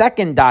sent the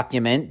second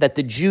document that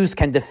the Jews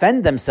can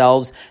defend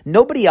themselves,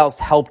 nobody else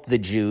helped the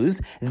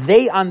Jews.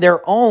 They on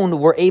their own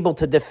were able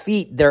to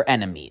defeat their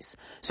enemies.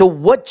 So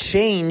what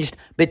changed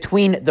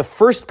between the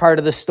first part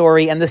of the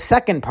story and the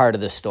second part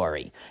of the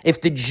story?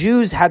 If the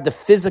Jews had the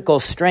physical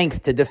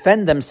strength to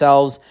defend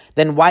themselves,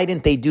 then why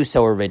didn't they do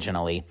so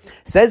originally?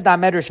 Says the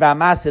Hamedrish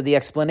VaMasa, the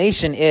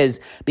explanation is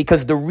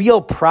because the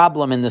real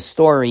problem in the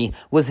story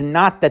was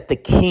not that the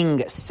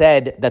king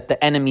said that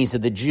the enemies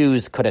of the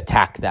Jews could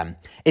attack them.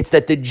 It's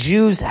that the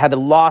Jews had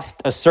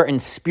lost a certain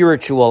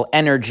spiritual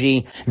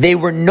energy. They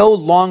were no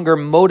longer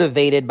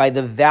motivated by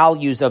the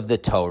values of the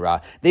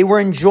Torah. They were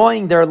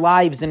enjoying their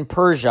lives in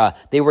Persia.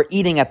 They were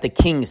eating at the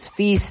king's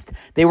feast.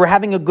 They were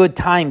having a good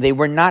time. They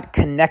were not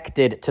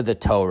connected to the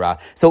Torah.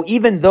 So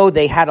even though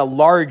they had a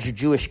large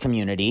Jewish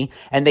community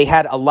and they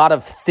had a lot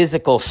of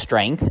physical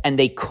strength and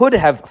they could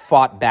have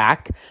fought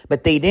back,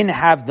 but they didn't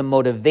have the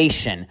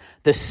motivation,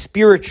 the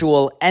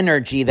spiritual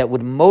energy that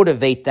would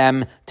motivate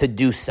them to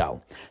do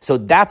so. So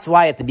that's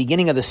why at the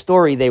beginning of the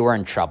story, they were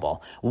in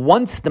trouble.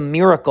 Once the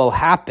miracle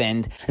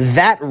happened,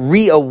 that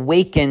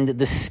reawakened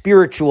the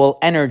spiritual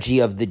energy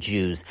of the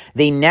Jews.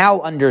 They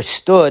now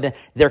understood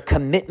their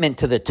commitment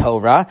to the Torah.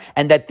 Torah,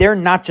 and that they're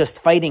not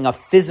just fighting a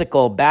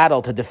physical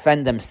battle to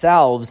defend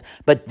themselves,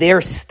 but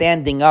they're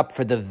standing up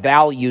for the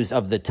values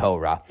of the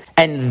Torah.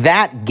 And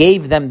that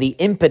gave them the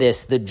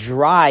impetus, the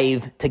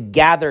drive to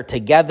gather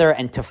together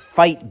and to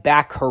fight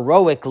back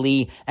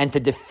heroically and to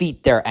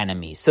defeat their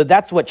enemies. So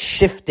that's what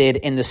shifted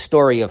in the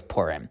story of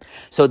Purim.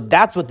 So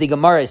that's what the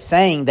Gemara is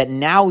saying, that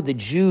now the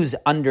Jews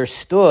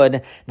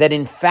understood that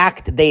in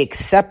fact they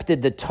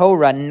accepted the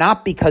Torah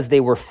not because they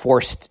were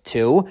forced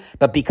to,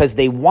 but because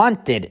they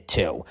wanted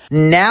to.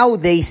 Now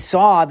they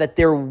saw that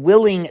they're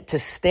willing to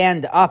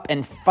stand up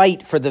and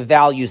fight for the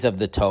values of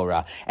the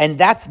Torah. And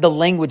that's the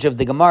language of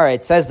the Gemara.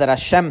 It says that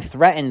Hashem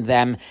threatened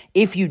them,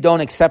 if you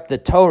don't accept the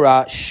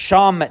Torah,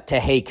 sham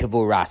tehei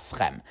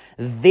kevuraschem.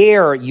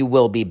 There you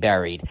will be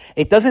buried.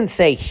 It doesn't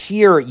say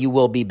here you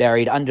will be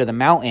buried under the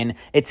mountain.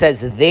 It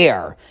says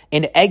there,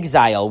 in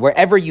exile,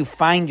 wherever you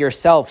find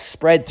yourself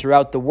spread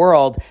throughout the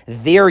world,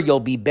 there you'll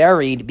be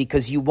buried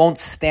because you won't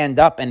stand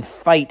up and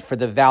fight for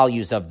the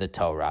values of the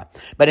Torah.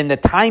 But in the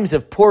times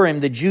of Purim,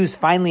 the Jews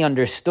finally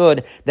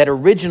understood that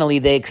originally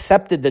they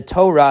accepted the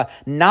Torah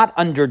not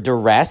under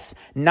duress,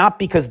 not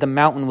because the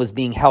mountain was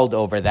being held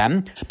over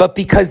them, but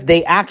because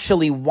they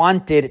actually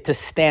wanted to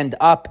stand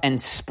up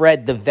and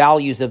spread the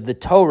values of the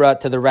Torah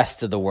to the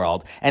rest of the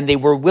world, and they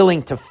were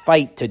willing to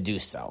fight to do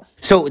so.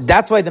 So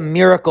that's why the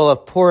miracle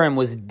of Purim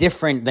was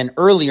different than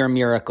earlier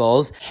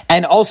miracles.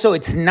 And also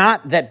it's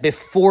not that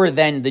before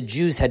then the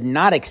Jews had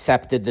not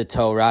accepted the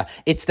Torah.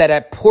 It's that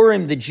at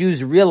Purim the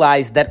Jews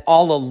realized that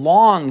all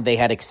along they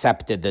had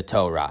accepted the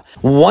Torah.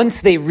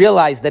 Once they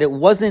realized that it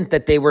wasn't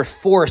that they were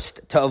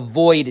forced to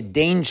avoid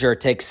danger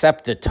to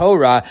accept the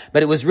Torah,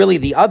 but it was really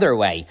the other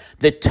way.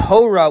 The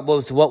Torah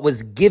was what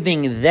was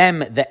giving them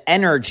the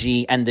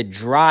energy and the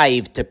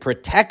drive to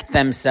protect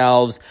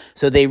themselves.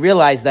 So they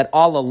realized that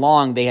all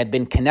along they had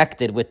been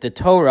connected with the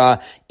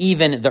Torah,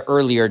 even the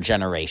earlier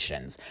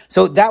generations.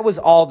 So that was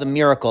all the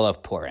miracle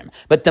of Purim.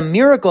 But the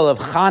miracle of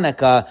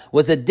Hanukkah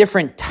was a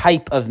different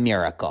type of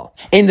miracle.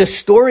 In the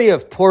story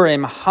of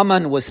Purim,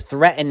 Haman was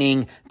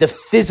threatening the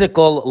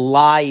physical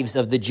lives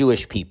of the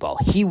Jewish people.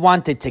 He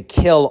wanted to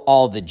kill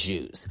all the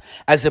Jews.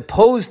 As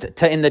opposed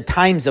to in the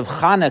times of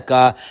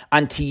Hanukkah,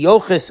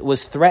 Antiochus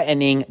was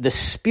threatening the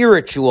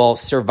spiritual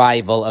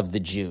survival of the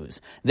Jews,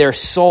 their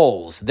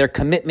souls, their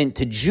commitment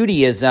to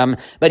Judaism,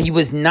 but he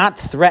was not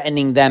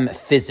threatening them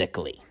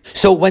physically.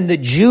 So when the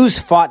Jews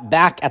fought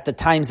back at the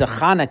times of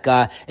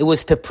Hanukkah, it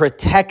was to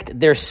protect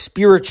their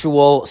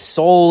spiritual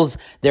souls,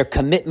 their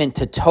commitment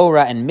to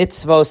Torah and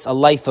mitzvos, a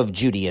life of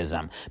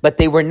Judaism. But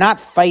they were not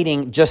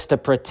fighting just to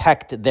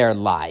protect their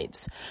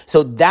lives.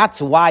 So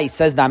that's why,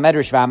 says the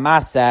המדרש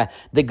והמעשה,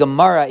 the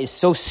Gemara is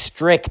so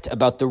strict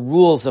about the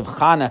rules of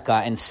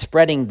Hanukkah and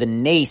spreading the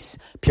nes,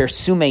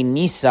 pirsume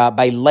nisa,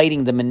 by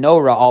lighting the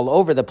menorah all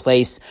over the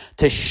place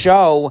to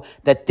show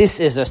that this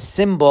is a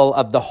symbol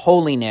of the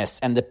holiness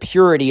and the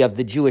purity of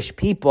the Jewish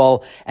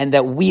people, and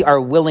that we are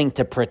willing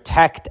to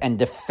protect and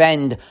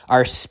defend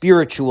our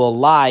spiritual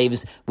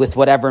lives with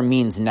whatever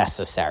means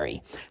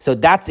necessary. So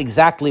that's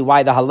exactly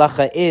why the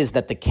halacha is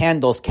that the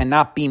candles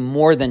cannot be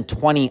more than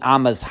 20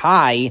 amas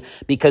high,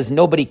 because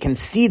nobody can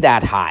see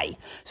that high.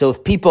 So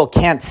if people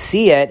can't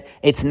see it,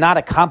 it's not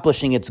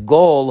accomplishing its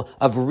goal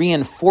of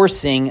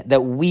reinforcing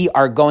that we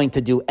are going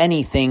to do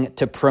anything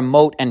to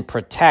promote and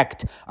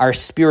protect our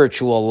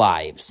spiritual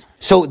lives.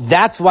 So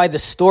that's why the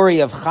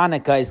story of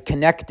Hanukkah is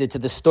connected to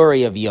the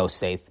story of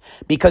Yosef.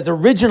 Because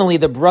originally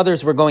the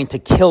brothers were going to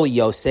kill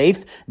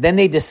Yosef. Then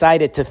they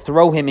decided to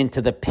throw him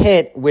into the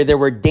pit where there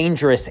were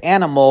dangerous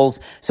animals.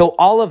 So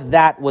all of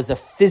that was a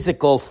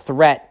physical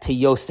threat to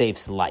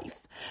Yosef's life.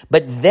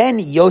 But then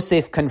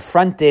Yosef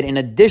confronted an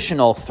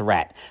additional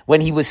threat.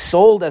 When he was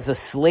sold as a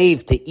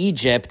slave to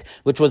Egypt,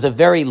 which was a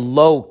very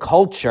low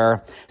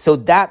culture, so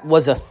that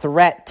was a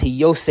threat to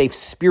Yosef's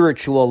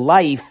spiritual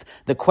life.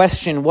 The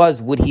question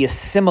was, would he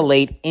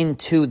assimilate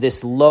into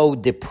this low,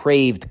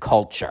 depraved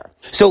culture?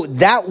 So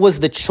that was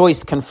the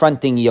choice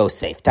confronting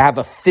Yosef, to have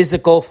a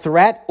physical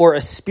threat or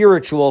a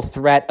spiritual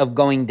threat of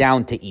going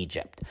down to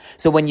Egypt.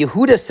 So when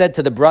Yehuda said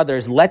to the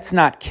brothers, let's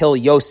not kill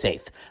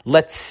Yosef,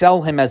 let's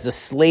sell him as a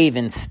slave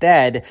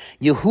instead,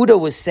 Yehuda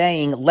was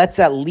saying, let's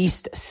at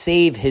least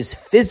save his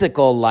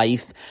physical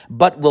life,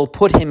 but we'll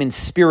put him in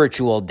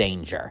spiritual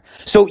danger.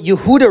 So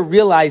Yehuda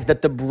realized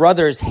that the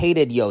brothers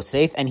hated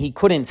Yosef and he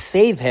couldn't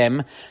save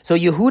him. So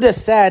Yehuda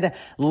said,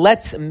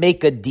 let's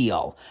make a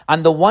deal.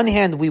 On the one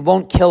hand, we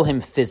won't kill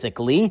him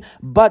physically,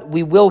 but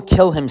we will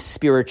kill him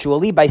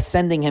spiritually by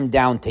sending him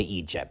down to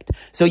Egypt.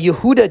 So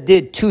Yehuda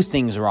did two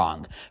things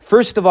wrong.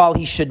 First of all,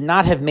 he should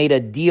not have made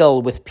a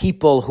deal with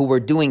people who were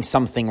doing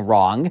something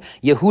wrong.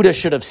 Yehuda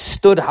should have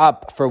stood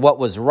up for what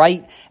was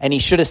right, and he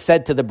should have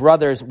said to the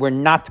brothers, we're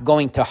not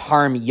going to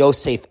harm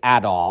Yosef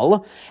at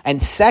all.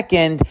 And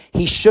second,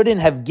 he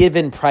shouldn't have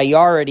given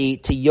priority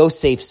to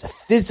Yosef's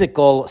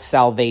physical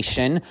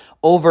salvation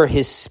over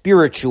his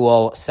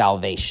spiritual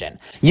salvation.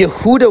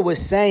 Yehuda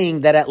was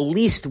saying that at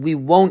least we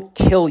won't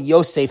kill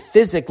Yosef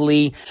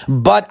physically,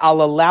 but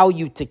I'll allow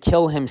you to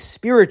kill him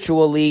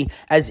spiritually,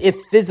 as if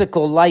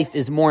physical life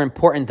is more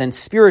important than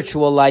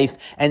spiritual life,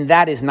 and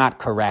that is not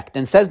correct.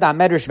 And says the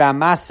המדרש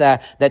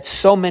והמעשה that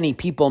so many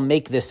people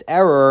make this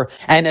error,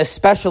 and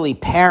especially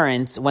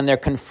parents, when they're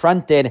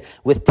confronted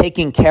with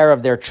taking care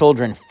of their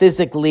children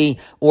physically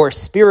or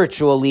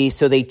spiritually,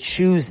 so they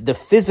choose the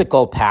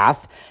physical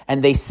path,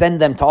 and they send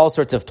them to all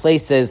sorts of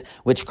places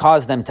which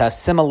cause them to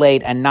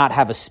assimilate and not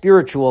have a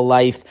spiritual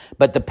life,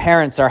 but the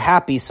parents are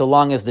happy so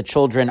long as the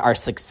children are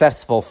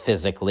successful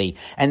physically.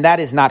 And that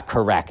is not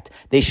correct.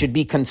 They should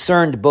be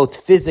concerned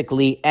both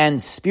physically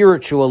and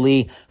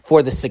spiritually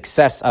for the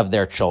success of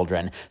their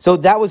children. So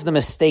that was the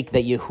mistake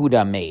that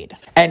Yehuda made.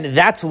 And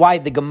that's why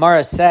the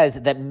Gemara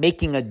says that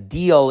making a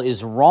deal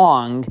is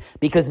wrong,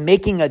 because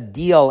making a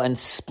deal and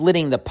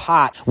splitting the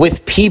pot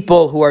with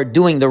people who are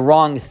doing the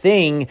wrong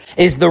thing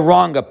is the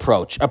wrong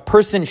approach. A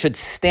person should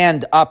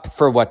stand up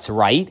for what's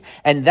right,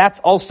 and that's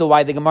also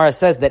why the Gemara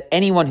says that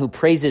anyone who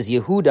praises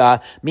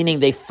Yehuda, meaning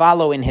they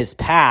follow in his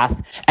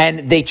path,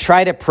 and they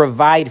try to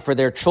provide for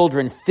their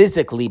children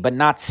physically but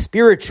not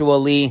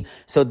spiritually,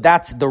 so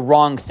that's the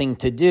wrong thing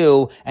to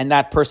do, and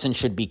that person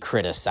should be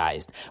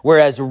criticized.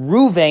 Whereas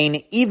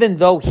Ruvain, even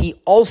though he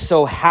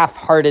also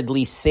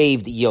half-heartedly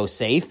saved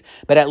Yosef,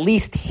 but at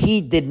least he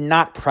did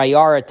not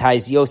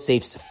prioritize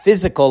Yosef's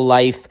physical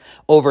life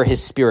over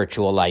his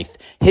spiritual life.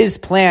 His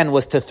plan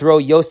was to throw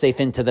Yosef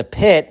into the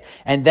pit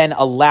and then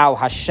allow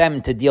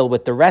Hashem to deal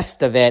with the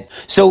rest of it.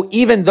 So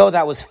even though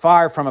that was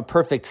far from a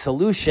perfect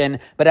solution,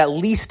 but at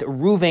least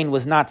Ruvain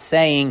was not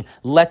saying,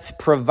 let's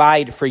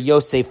provide for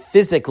Yosef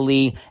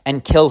physically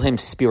and kill him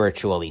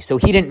spiritually. So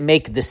he didn't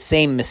make the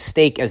same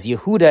mistake as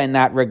Yehuda in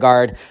that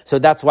regard. So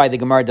that's why the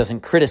Gemara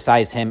doesn't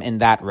criticize him in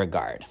that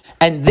regard.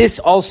 And this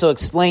also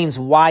explains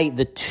why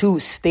the two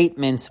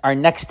statements are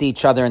next to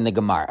each other in the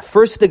Gemara.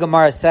 First, the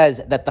Gemara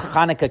says that the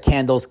Hanukkah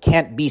candles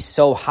can't be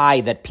so high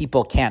that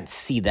people can't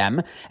see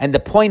them. And the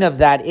point of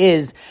that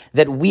is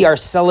that we are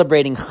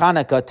celebrating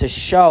Hanukkah to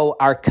show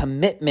our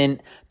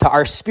commitment to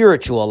our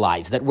spiritual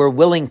lives, that we're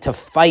willing to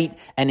fight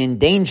and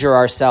endanger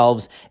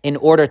ourselves in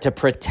order to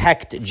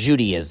protect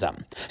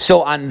Judaism.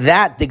 So on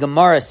that, the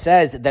Gemara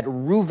says that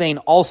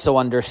Ruvain also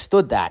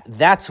understood that.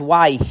 That's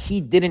why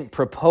he didn't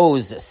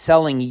propose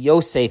selling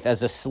Yosef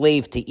as a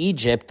slave to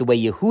Egypt the way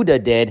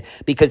Yehuda did,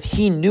 because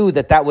he knew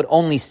that that would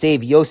only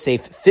save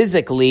Yosef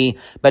physically,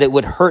 but it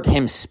would hurt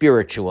him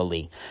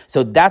spiritually.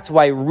 So that's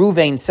why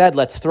Ruvain said,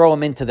 let's throw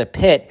him into the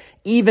pit,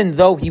 even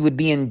though he would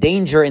be in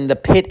danger in the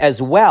pit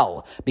as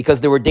well,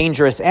 because there were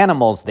dangerous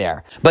animals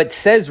there. But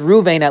says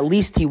Ruvain, at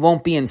least he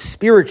won't be in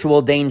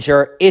spiritual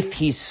danger if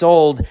he's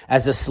sold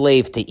as a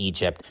slave to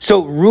Egypt.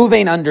 So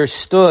Ruvain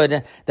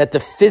understood that the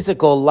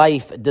physical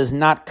life does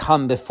not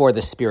come before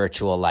the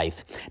spiritual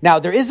life. Now,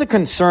 there is a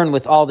concern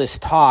with all this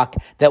talk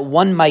that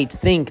one might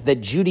think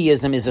that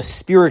Judaism is a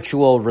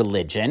spiritual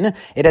religion.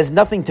 It has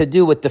nothing to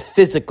do with the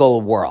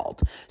physical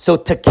world. So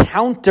to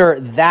counter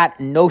that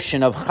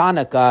notion of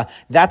Hanukkah,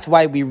 that's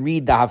why we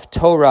read the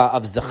Haftorah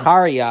of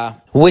Zechariah,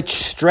 which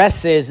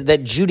stresses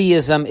that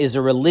Judaism is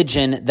a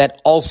religion that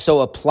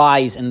also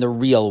applies in the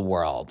real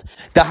world.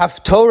 The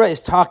Haftorah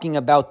is talking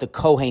about the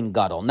Kohen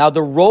Gadol. Now,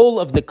 the role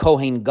of the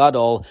Kohen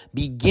Gadol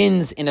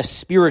begins in a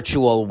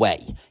spiritual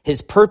way.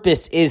 His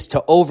purpose is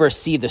to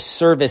oversee the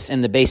service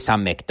in the Beis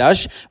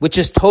HaMikdash, which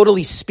is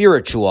totally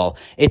spiritual.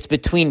 It's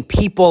between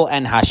people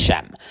and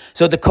Hashem.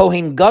 So the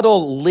Kohen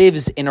Gadol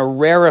lives in a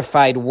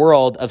rarefied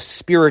world of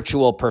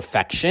spiritual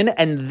perfection,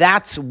 and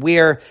that's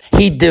where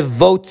he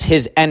devotes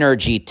his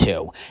energy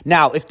to.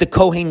 Now, if the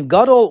Kohen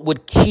Gadol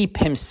would keep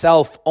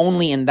himself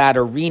only in that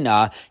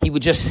arena, he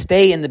would just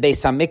stay in the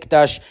Beis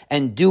HaMikdash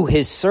and do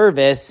his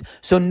service,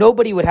 so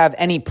nobody would have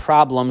any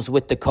problems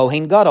with the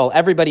Kohen Gadol.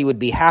 Everybody would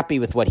be happy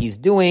with what he's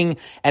doing,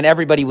 and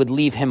everybody would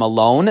leave him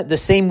alone, the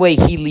same way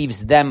he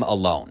leaves them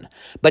alone.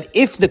 But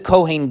if the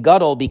Kohen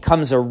Gadol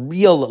becomes a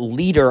real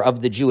leader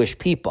of the Jewish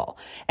people,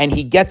 and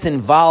he gets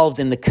involved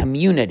in the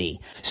community,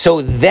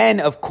 so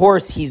then, of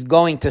course, he's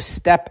going to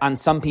step on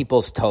some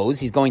people's toes,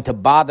 he's going to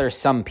bother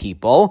some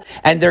people,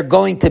 and they're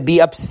going to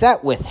be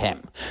upset with him.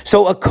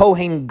 So a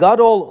Kohen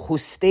Gadol who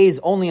stays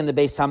only in the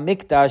Beis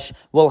HaMikdash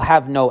will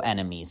have no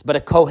enemies. But a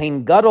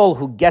Kohen Gadol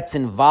who gets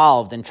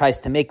involved and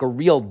tries to make a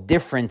real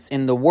difference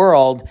in the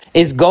world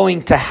is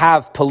going to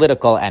have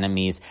political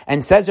enemies.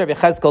 And says Rabbi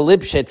Cheskel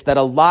Lipschitz that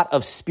a lot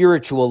of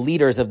spiritual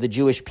leaders of the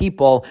Jewish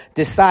people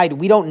decide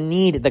we don't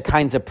need the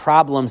kinds of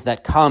problems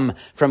that come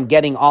from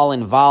getting all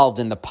involved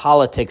in the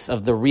politics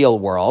of the real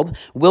world.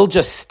 We'll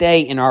just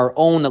stay in our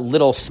own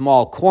little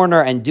small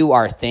corner and do do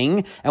our thing,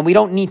 and we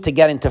don't need to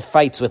get into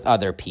fights with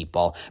other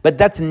people. But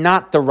that's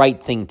not the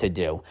right thing to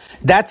do.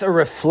 That's a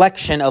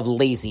reflection of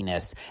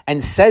laziness.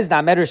 And says the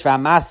המדרש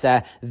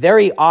והמעשה,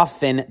 very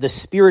often the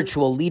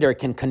spiritual leader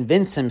can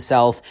convince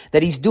himself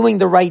that he's doing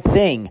the right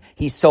thing.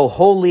 He's so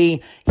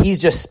holy, he's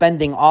just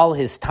spending all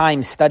his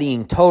time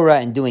studying Torah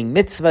and doing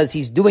mitzvahs,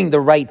 he's doing the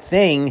right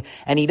thing,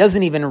 and he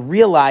doesn't even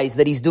realize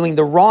that he's doing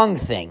the wrong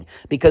thing,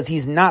 because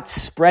he's not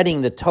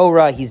spreading the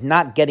Torah, he's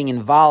not getting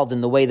involved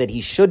in the way that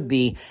he should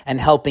be and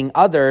helping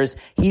others.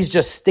 He's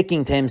just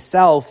sticking to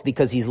himself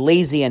because he's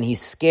lazy and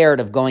he's scared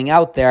of going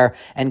out there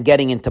and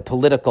getting into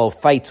political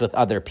fights with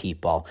other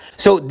people.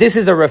 So this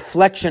is a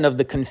reflection of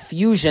the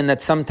confusion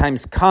that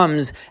sometimes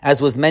comes,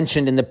 as was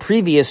mentioned in the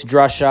previous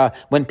drasha,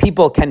 when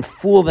people can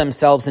fool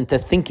themselves into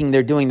thinking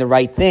they're doing the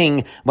right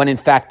thing when in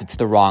fact it's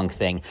the wrong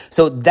thing.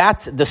 So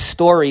that's the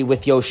story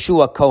with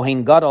Yoshua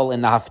Kohen Gadol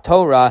in the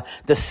Haftorah.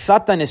 The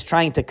Satan is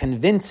trying to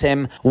convince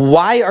him,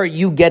 why are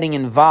you getting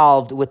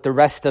involved with the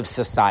rest of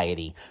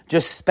society?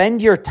 Just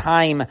spend your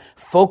time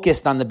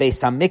focused on the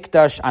Beis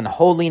HaMikdash, on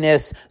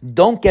holiness.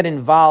 Don't get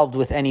involved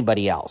with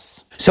anybody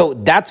else. So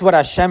that's what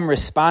Hashem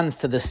responds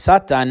to the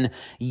Satan.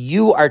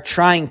 You are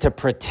trying to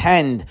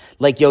pretend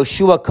like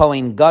Yoshua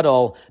Kohen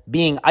Gadol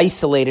being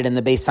isolated in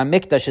the Beis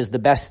HaMikdash is the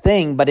best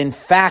thing, but in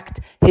fact,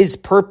 his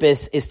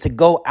purpose is to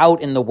go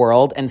out in the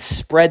world and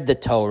spread the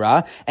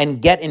Torah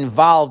and get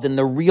involved in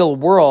the real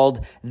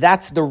world.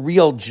 That's the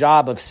real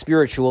job of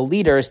spiritual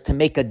leaders, to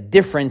make a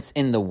difference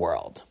in the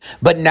world.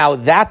 But now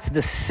that's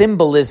the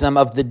symbolism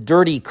of the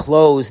dirty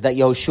clothes that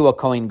Yoshua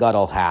Kohen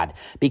Gadol had,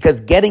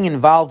 because getting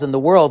involved in the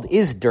world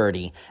is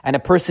dirty, and a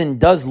person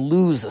does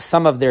lose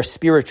some of their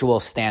spiritual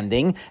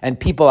standing, and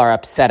people are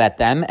upset at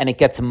them, and it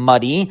gets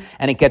muddy,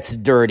 and it gets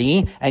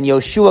dirty, and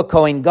Yoshua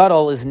Kohen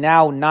Gadol is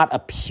now not a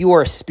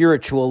pure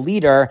spiritual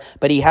leader,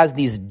 but he has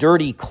these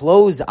dirty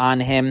clothes on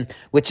him,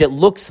 which it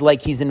looks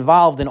like he's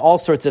involved in all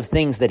sorts of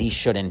things that he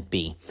shouldn't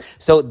be.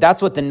 So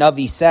that's what the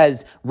Navi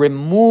says,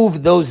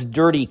 remove those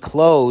dirty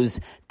clothes,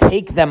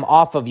 take them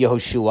off of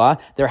Yehoshua.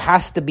 There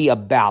has to be a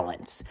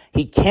balance.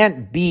 He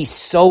can't be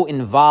so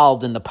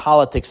involved in the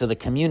politics of the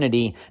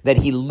community that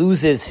he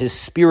loses his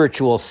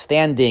spiritual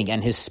standing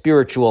and his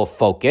spiritual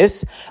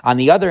focus. On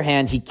the other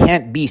hand, he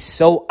can't be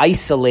so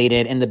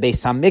isolated in the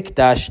Beis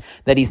HaMikdash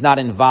that he's not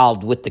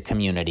involved with the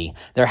community.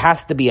 There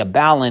has to be a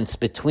balance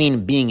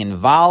between being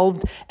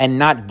involved and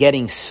not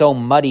getting so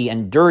muddy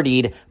and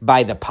dirtied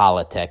by the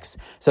politics.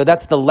 So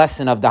that's the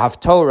lesson of the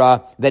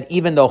Haftorah, that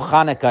even though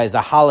Hanukkah is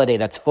a holiday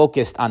that's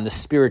focused on the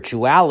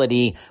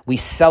spirituality, we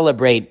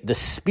celebrate the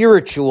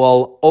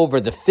spiritual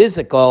over the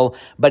physical,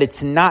 but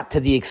it's not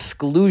to the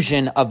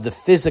exclusion of the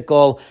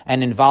physical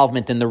and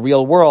involvement in the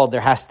real world.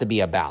 There has to be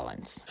a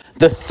balance.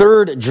 The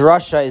third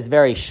drasha is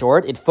very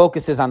short. It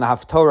focuses on the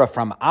Haftorah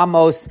from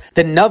Amos.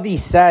 The Navi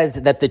says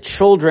that the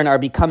children are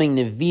becoming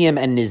Nevi'im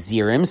and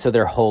Nazirim, so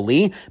they're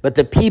holy, but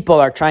the people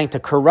are trying to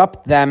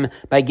corrupt them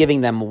by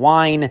giving them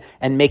wine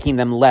and making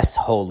them less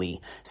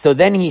holy. So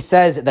then he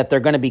says that they're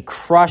going to be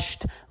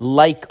crushed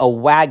like a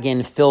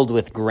wagon filled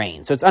with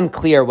grain. So it's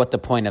unclear what the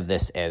point of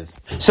this is.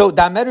 So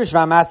the המדרש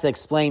והמעשה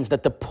explains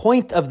that the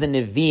point of the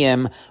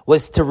Nevi'im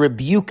was to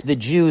rebuke the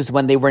Jews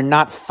when they were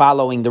not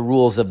following the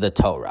rules of the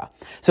Torah.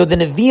 So the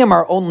Nevi'im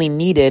are only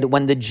needed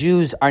when the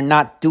Jews are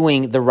not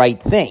doing the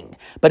right thing.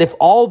 But if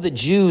all the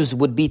Jews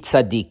would be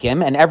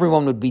tzaddikim and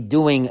everyone would be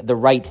doing the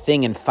right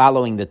thing and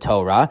following the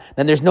Torah,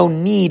 then there's no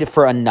need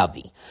for a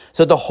Navi.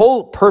 So the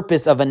whole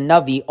purpose of a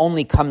Navi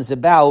only comes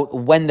about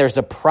when there's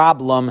a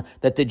problem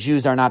that the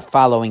Jews are not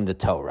following the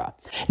Torah.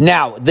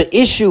 Now, the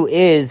issue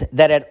is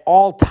that at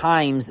all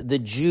times the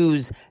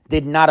Jews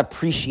did not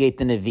appreciate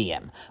the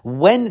Nevi'im.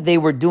 When they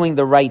were doing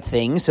the right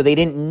thing, so they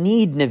didn't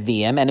need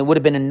Nevi'im, and it would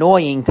have been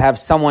annoying to have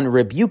someone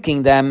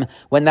rebuking them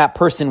when that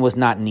person was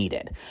not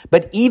needed.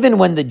 But even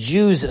when the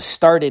Jews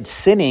started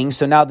sinning,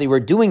 so now they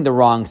were doing the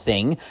wrong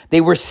thing,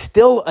 they were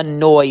still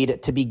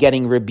annoyed to be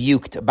getting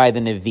rebuked by the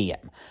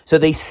Nevi'im. So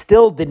they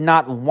still did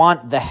not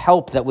want the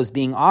help that was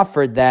being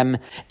offered them.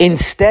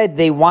 Instead,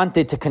 they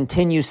wanted to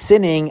continue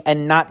sinning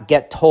and not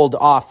get told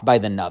off by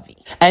the Navi.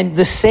 And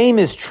the same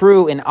is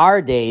true in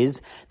our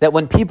days, that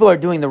when people are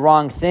doing the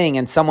wrong thing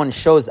and someone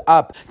shows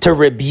up to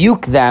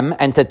rebuke them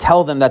and to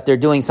tell them that they're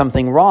doing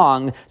something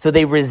wrong, so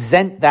they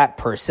resent that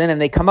person and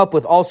they come up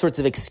with all sorts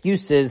of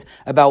excuses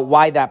about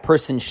why that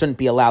person shouldn't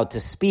be allowed to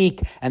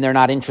speak, and they're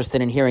not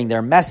interested in hearing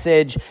their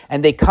message,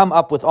 and they come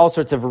up with all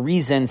sorts of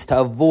reasons to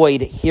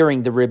avoid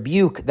hearing the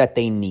rebuke that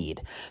they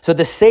need. So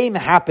the same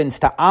happens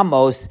to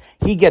Amos.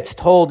 He gets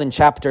told in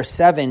chapter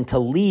 7 to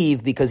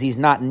leave because he's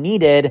not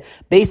needed,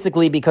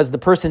 basically because the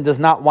person does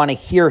not want to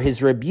hear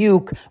his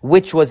rebuke,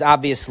 which was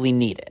obviously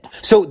needed.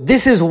 So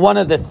this is one one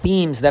of the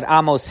themes that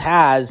Amos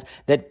has,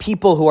 that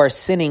people who are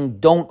sinning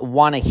don't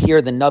want to hear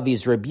the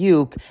Navi's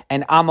rebuke,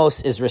 and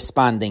Amos is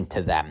responding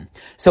to them.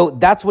 So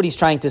that's what he's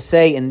trying to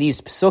say in these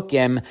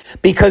psukim,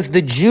 because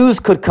the Jews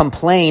could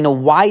complain,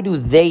 why do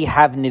they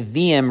have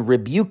Nevi'im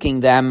rebuking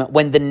them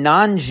when the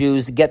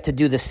non-Jews get to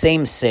do the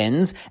same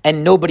sins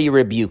and nobody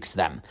rebukes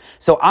them?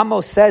 So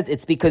Amos says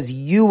it's because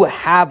you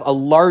have a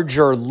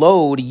larger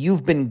load,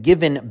 you've been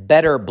given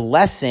better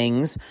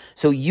blessings,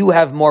 so you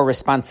have more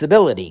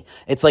responsibility.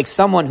 It's like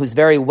someone who's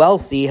very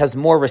wealthy has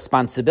more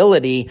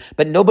responsibility,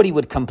 but nobody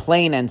would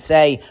complain and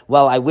say,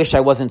 well, I wish I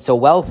wasn't so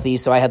wealthy,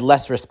 so I had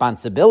less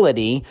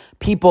responsibility.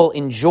 People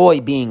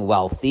enjoy being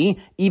wealthy,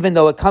 even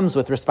though it comes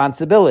with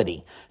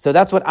responsibility. So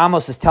that's what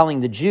Amos is telling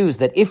the Jews,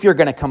 that if you're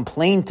going to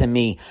complain to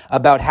me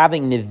about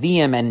having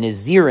Nevi'im and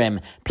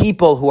Nazirim,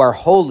 people who are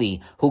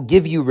holy, who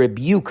give you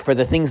rebuke for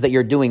the things that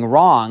you're doing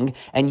wrong,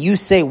 and you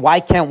say, why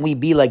can't we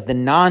be like the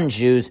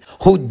non-Jews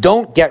who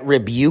don't get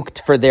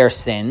rebuked for their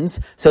sins?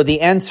 So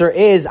the answer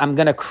is, I'm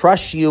going to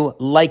crush you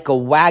like a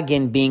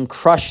wagon being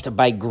crushed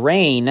by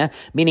grain,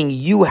 meaning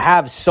you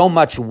have so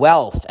much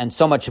wealth and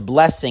so much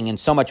blessing and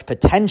so much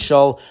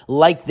potential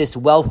like this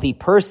wealthy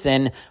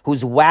person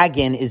whose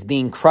wagon is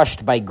being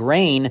crushed by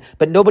grain,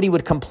 but nobody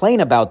would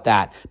complain about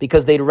that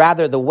because they'd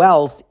rather the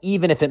wealth,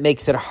 even if it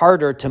makes it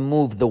harder to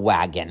move the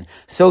wagon.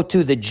 So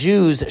too the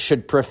Jews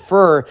should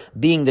prefer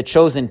being the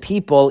chosen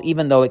people,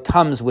 even though it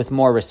comes with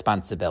more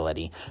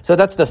responsibility. So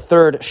that's the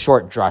third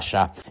short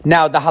drasha.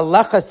 Now, the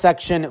halacha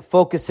section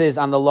focuses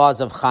on the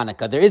laws of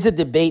Hanukkah. There is a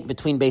debate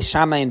between Beis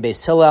Shammai and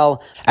Beis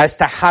Hillel as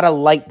to how to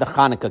light the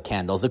Hanukkah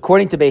candles.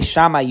 According to Beis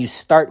Shammai, you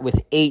start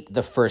with 8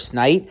 the first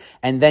night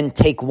and then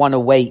take 1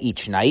 away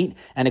each night.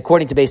 And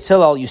according to Beis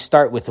Hillel, you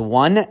start with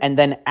 1 and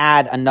then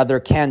add another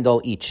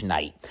candle each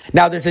night.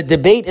 Now, there's a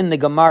debate in the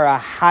Gemara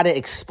how to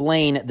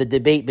explain the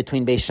debate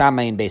between Beis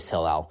Shammai and Beis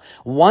Hillel.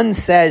 One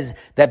says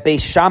that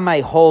Beis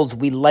Shammai holds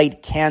we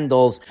light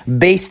candles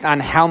based on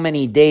how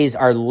many days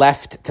are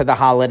left to the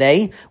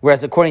holiday,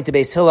 whereas according to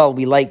Beis Hillel,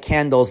 we light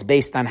candles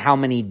based on how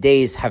many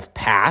days have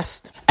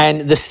passed.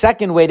 And the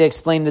second way to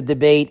explain the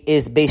debate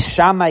is Beis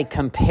Shammai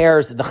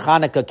compares the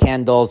Hanukkah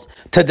candles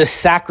to the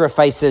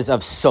sacrifices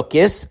of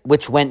Sukkot,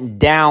 which went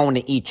down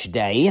each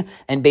day,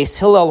 and Beis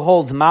Hillel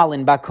holds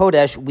Malin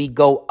Bakodesh, we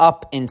go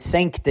up in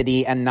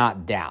sanctity and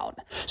not down.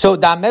 So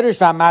the Amedrish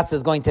VaMasa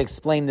is going to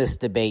explain this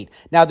debate.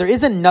 Now, there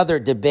is another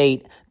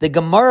debate. The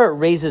Gemara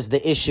raises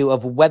the issue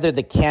of whether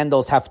the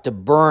candles have to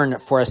burn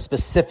for a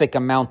specific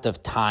amount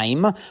of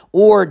time,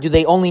 or do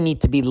they only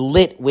need to be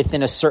lit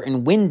within a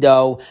certain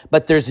window,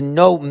 but there's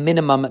no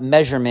minimum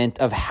measurement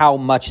of how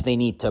much they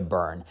need to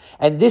burn.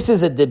 And this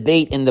is a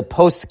debate in the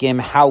poskim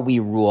how we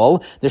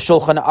rule. The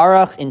Shulchan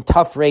Aruch in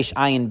Taf Reish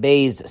Ayin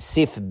Beis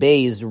Sif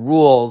Beis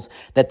rules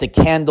that the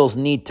candles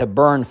need to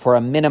burn for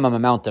a minimum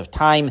amount of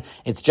time.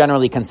 It's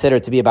generally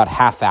considered to be about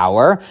half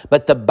hour.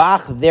 But the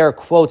Bach there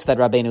quotes that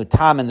Rabbeinu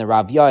Tam and the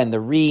Rav Yah and the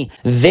Ri,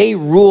 they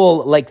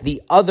rule like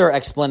the other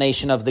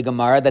explanation of the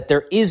Gemara, that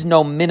there is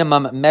no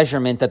minimum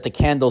measurement that the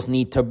candles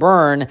need to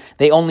burn.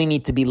 They only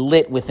need to be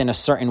lit within a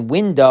certain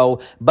window,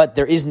 but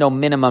there is no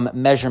minimum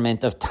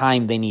measurement of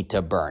time they need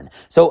to burn.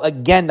 So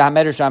again, the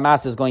Hamedrish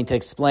VaMasa is going to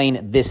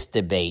explain this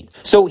debate.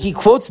 So he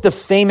quotes the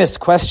famous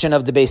question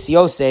of the Beis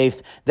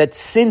Yosef, that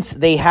since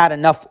they had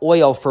enough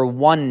oil for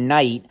 1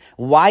 night,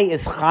 why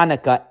is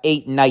Hanukkah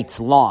 8 nights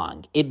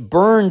long? It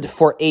burned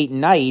for 8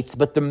 nights,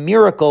 but the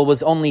miracle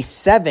was only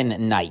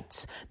 7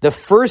 nights. The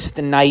first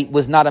night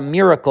was not a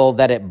miracle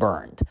that it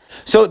burned.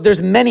 So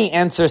there's many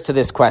answers to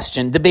this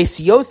question. The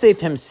Beis Yosef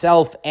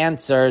himself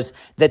answers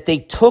that they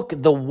took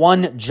the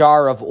 1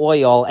 jar of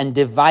oil and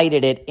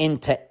divided it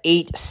into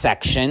 8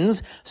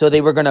 sections. So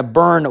they were going to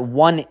burn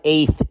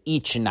 1/8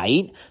 each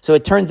night. So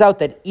it turns out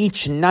that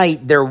each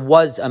night there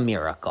was a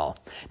miracle.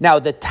 Now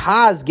the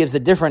Taz gives a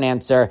different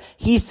answer.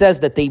 He says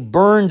that they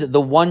burned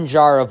the 1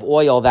 jar of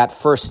oil that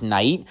first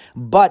night,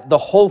 but the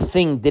whole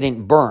thing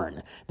didn't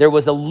burn. There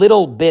was a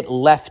little bit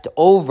left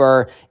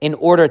over in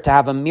order to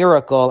have a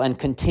miracle and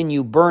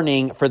continue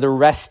burning for the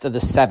rest of the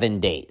 7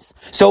 days.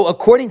 So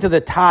according to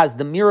the Taz,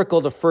 the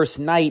miracle the first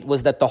night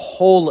was that the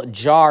whole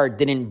jar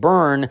didn't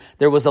burn.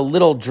 There was a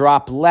little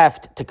drop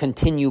left to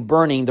continue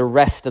burning the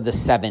rest of the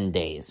 7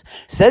 days.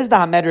 Says the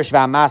Hamedrish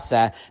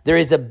VaMasa, there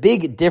is a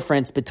big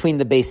difference between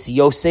the Beis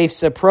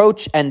Yosef's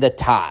approach and the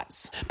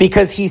Taz,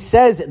 because he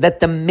says that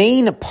the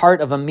main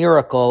part of a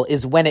miracle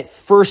is when it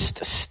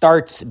first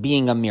starts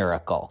being a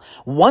miracle.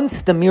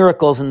 Once the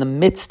miracle's in the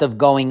midst of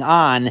going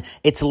on,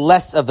 it's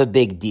less of a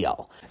big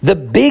deal. The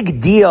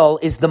big deal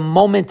is the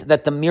moment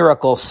that the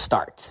miracle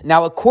starts.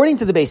 Now, according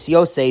to the Beis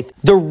Yosef,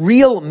 the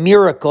real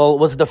miracle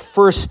was the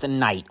first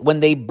night when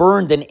they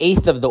burned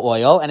 1/8 of the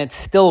oil and it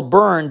still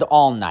burned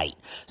all night.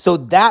 So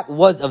that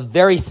was a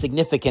very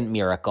significant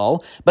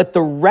miracle. But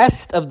the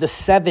rest of the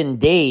 7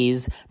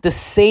 days, the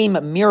same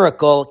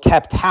miracle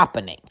kept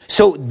happening.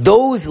 So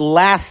those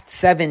last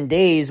 7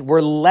 days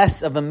were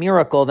less of a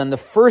miracle than the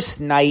first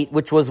night,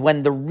 which was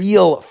when the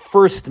real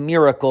first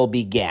miracle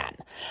began.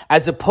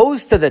 As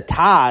opposed to the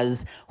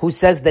Taz, who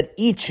says that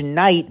each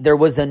night there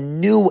was a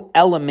new new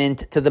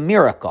element to the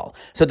miracle.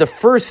 So the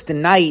first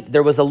night,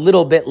 there was a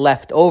little bit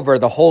left over.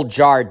 The whole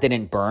jar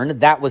didn't burn.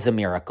 That was a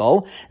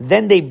miracle.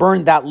 Then they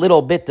burned that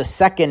little bit the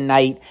second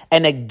night,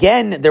 and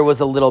again, there was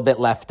a little bit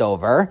left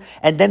over.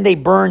 And then they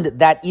burned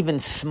that even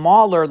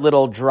smaller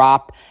little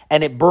drop,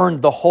 and it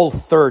burned the whole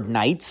third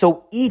night.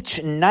 So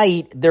each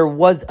night, there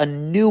was a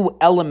new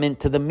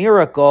element to the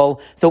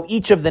miracle. So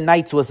each of the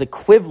nights was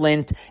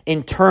equivalent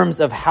in terms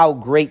of how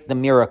great the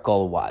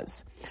miracle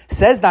was.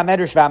 Says the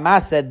Medrash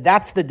VaMaaseh,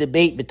 that's the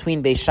debate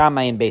between Beis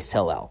Shammai and Beis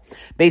Hillel.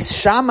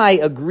 Beis Shammai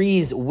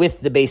agrees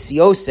with the Beis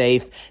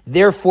Yosef,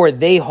 therefore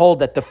they hold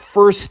that the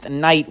first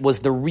night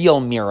was the real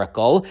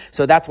miracle,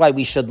 so that's why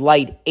we should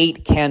light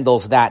 8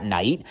 candles that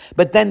night.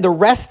 But then the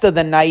rest of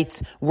the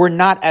nights were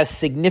not as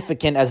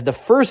significant as the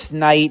first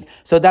night,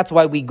 so that's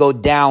why we go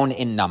down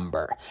in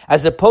number.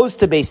 As opposed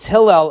to Beis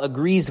Hillel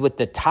agrees with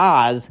the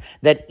Taz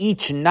that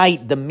each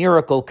night the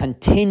miracle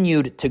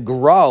continued to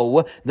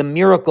grow, the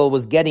miracle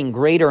was getting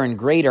greater and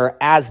greater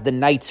as the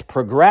nights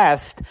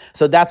progressed.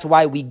 So that's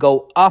why we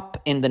go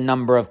up in the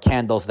number of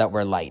candles that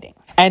we're lighting.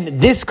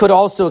 And this could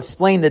also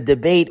explain the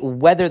debate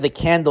whether the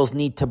candles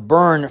need to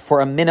burn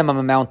for a minimum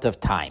amount of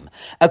time.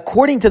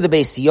 According to the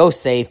Beis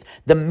Yosef,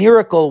 the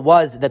miracle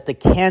was that the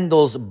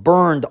candles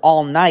burned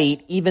all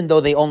night, even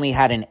though they only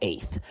had an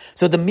eighth.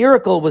 So the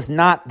miracle was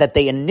not that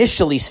they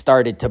initially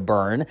started to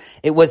burn,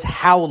 it was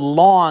how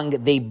long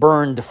they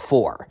burned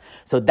for.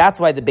 So that's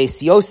why the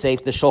Beis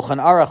Yosef, the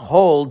Shulchan Aruch,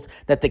 holds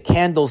that the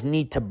candles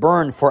need to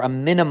burn for a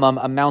minimum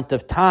amount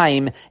of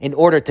time in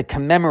order to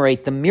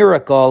commemorate the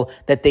miracle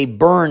that they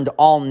burned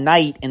all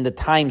night in the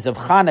times of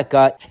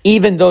Hanukkah,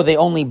 even though they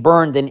only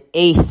burned an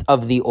eighth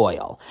of the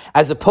oil.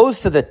 As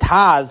opposed to the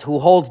Taz, who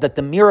holds that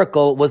the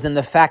miracle was in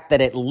the fact that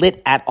it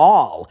lit at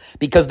all,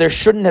 because there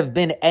shouldn't have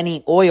been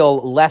any oil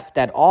left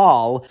at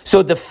all.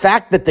 So the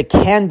fact that the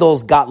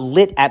candles got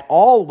lit at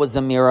all was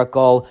a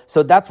miracle.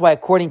 So that's why,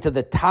 according to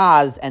the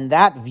Taz and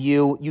that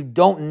view, you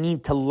don't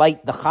need to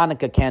light the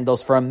Hanukkah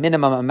candles for a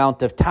minimum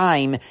amount of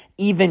time.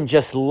 Even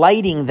just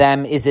lighting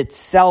them is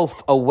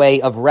itself a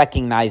way of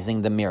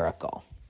recognizing the miracle.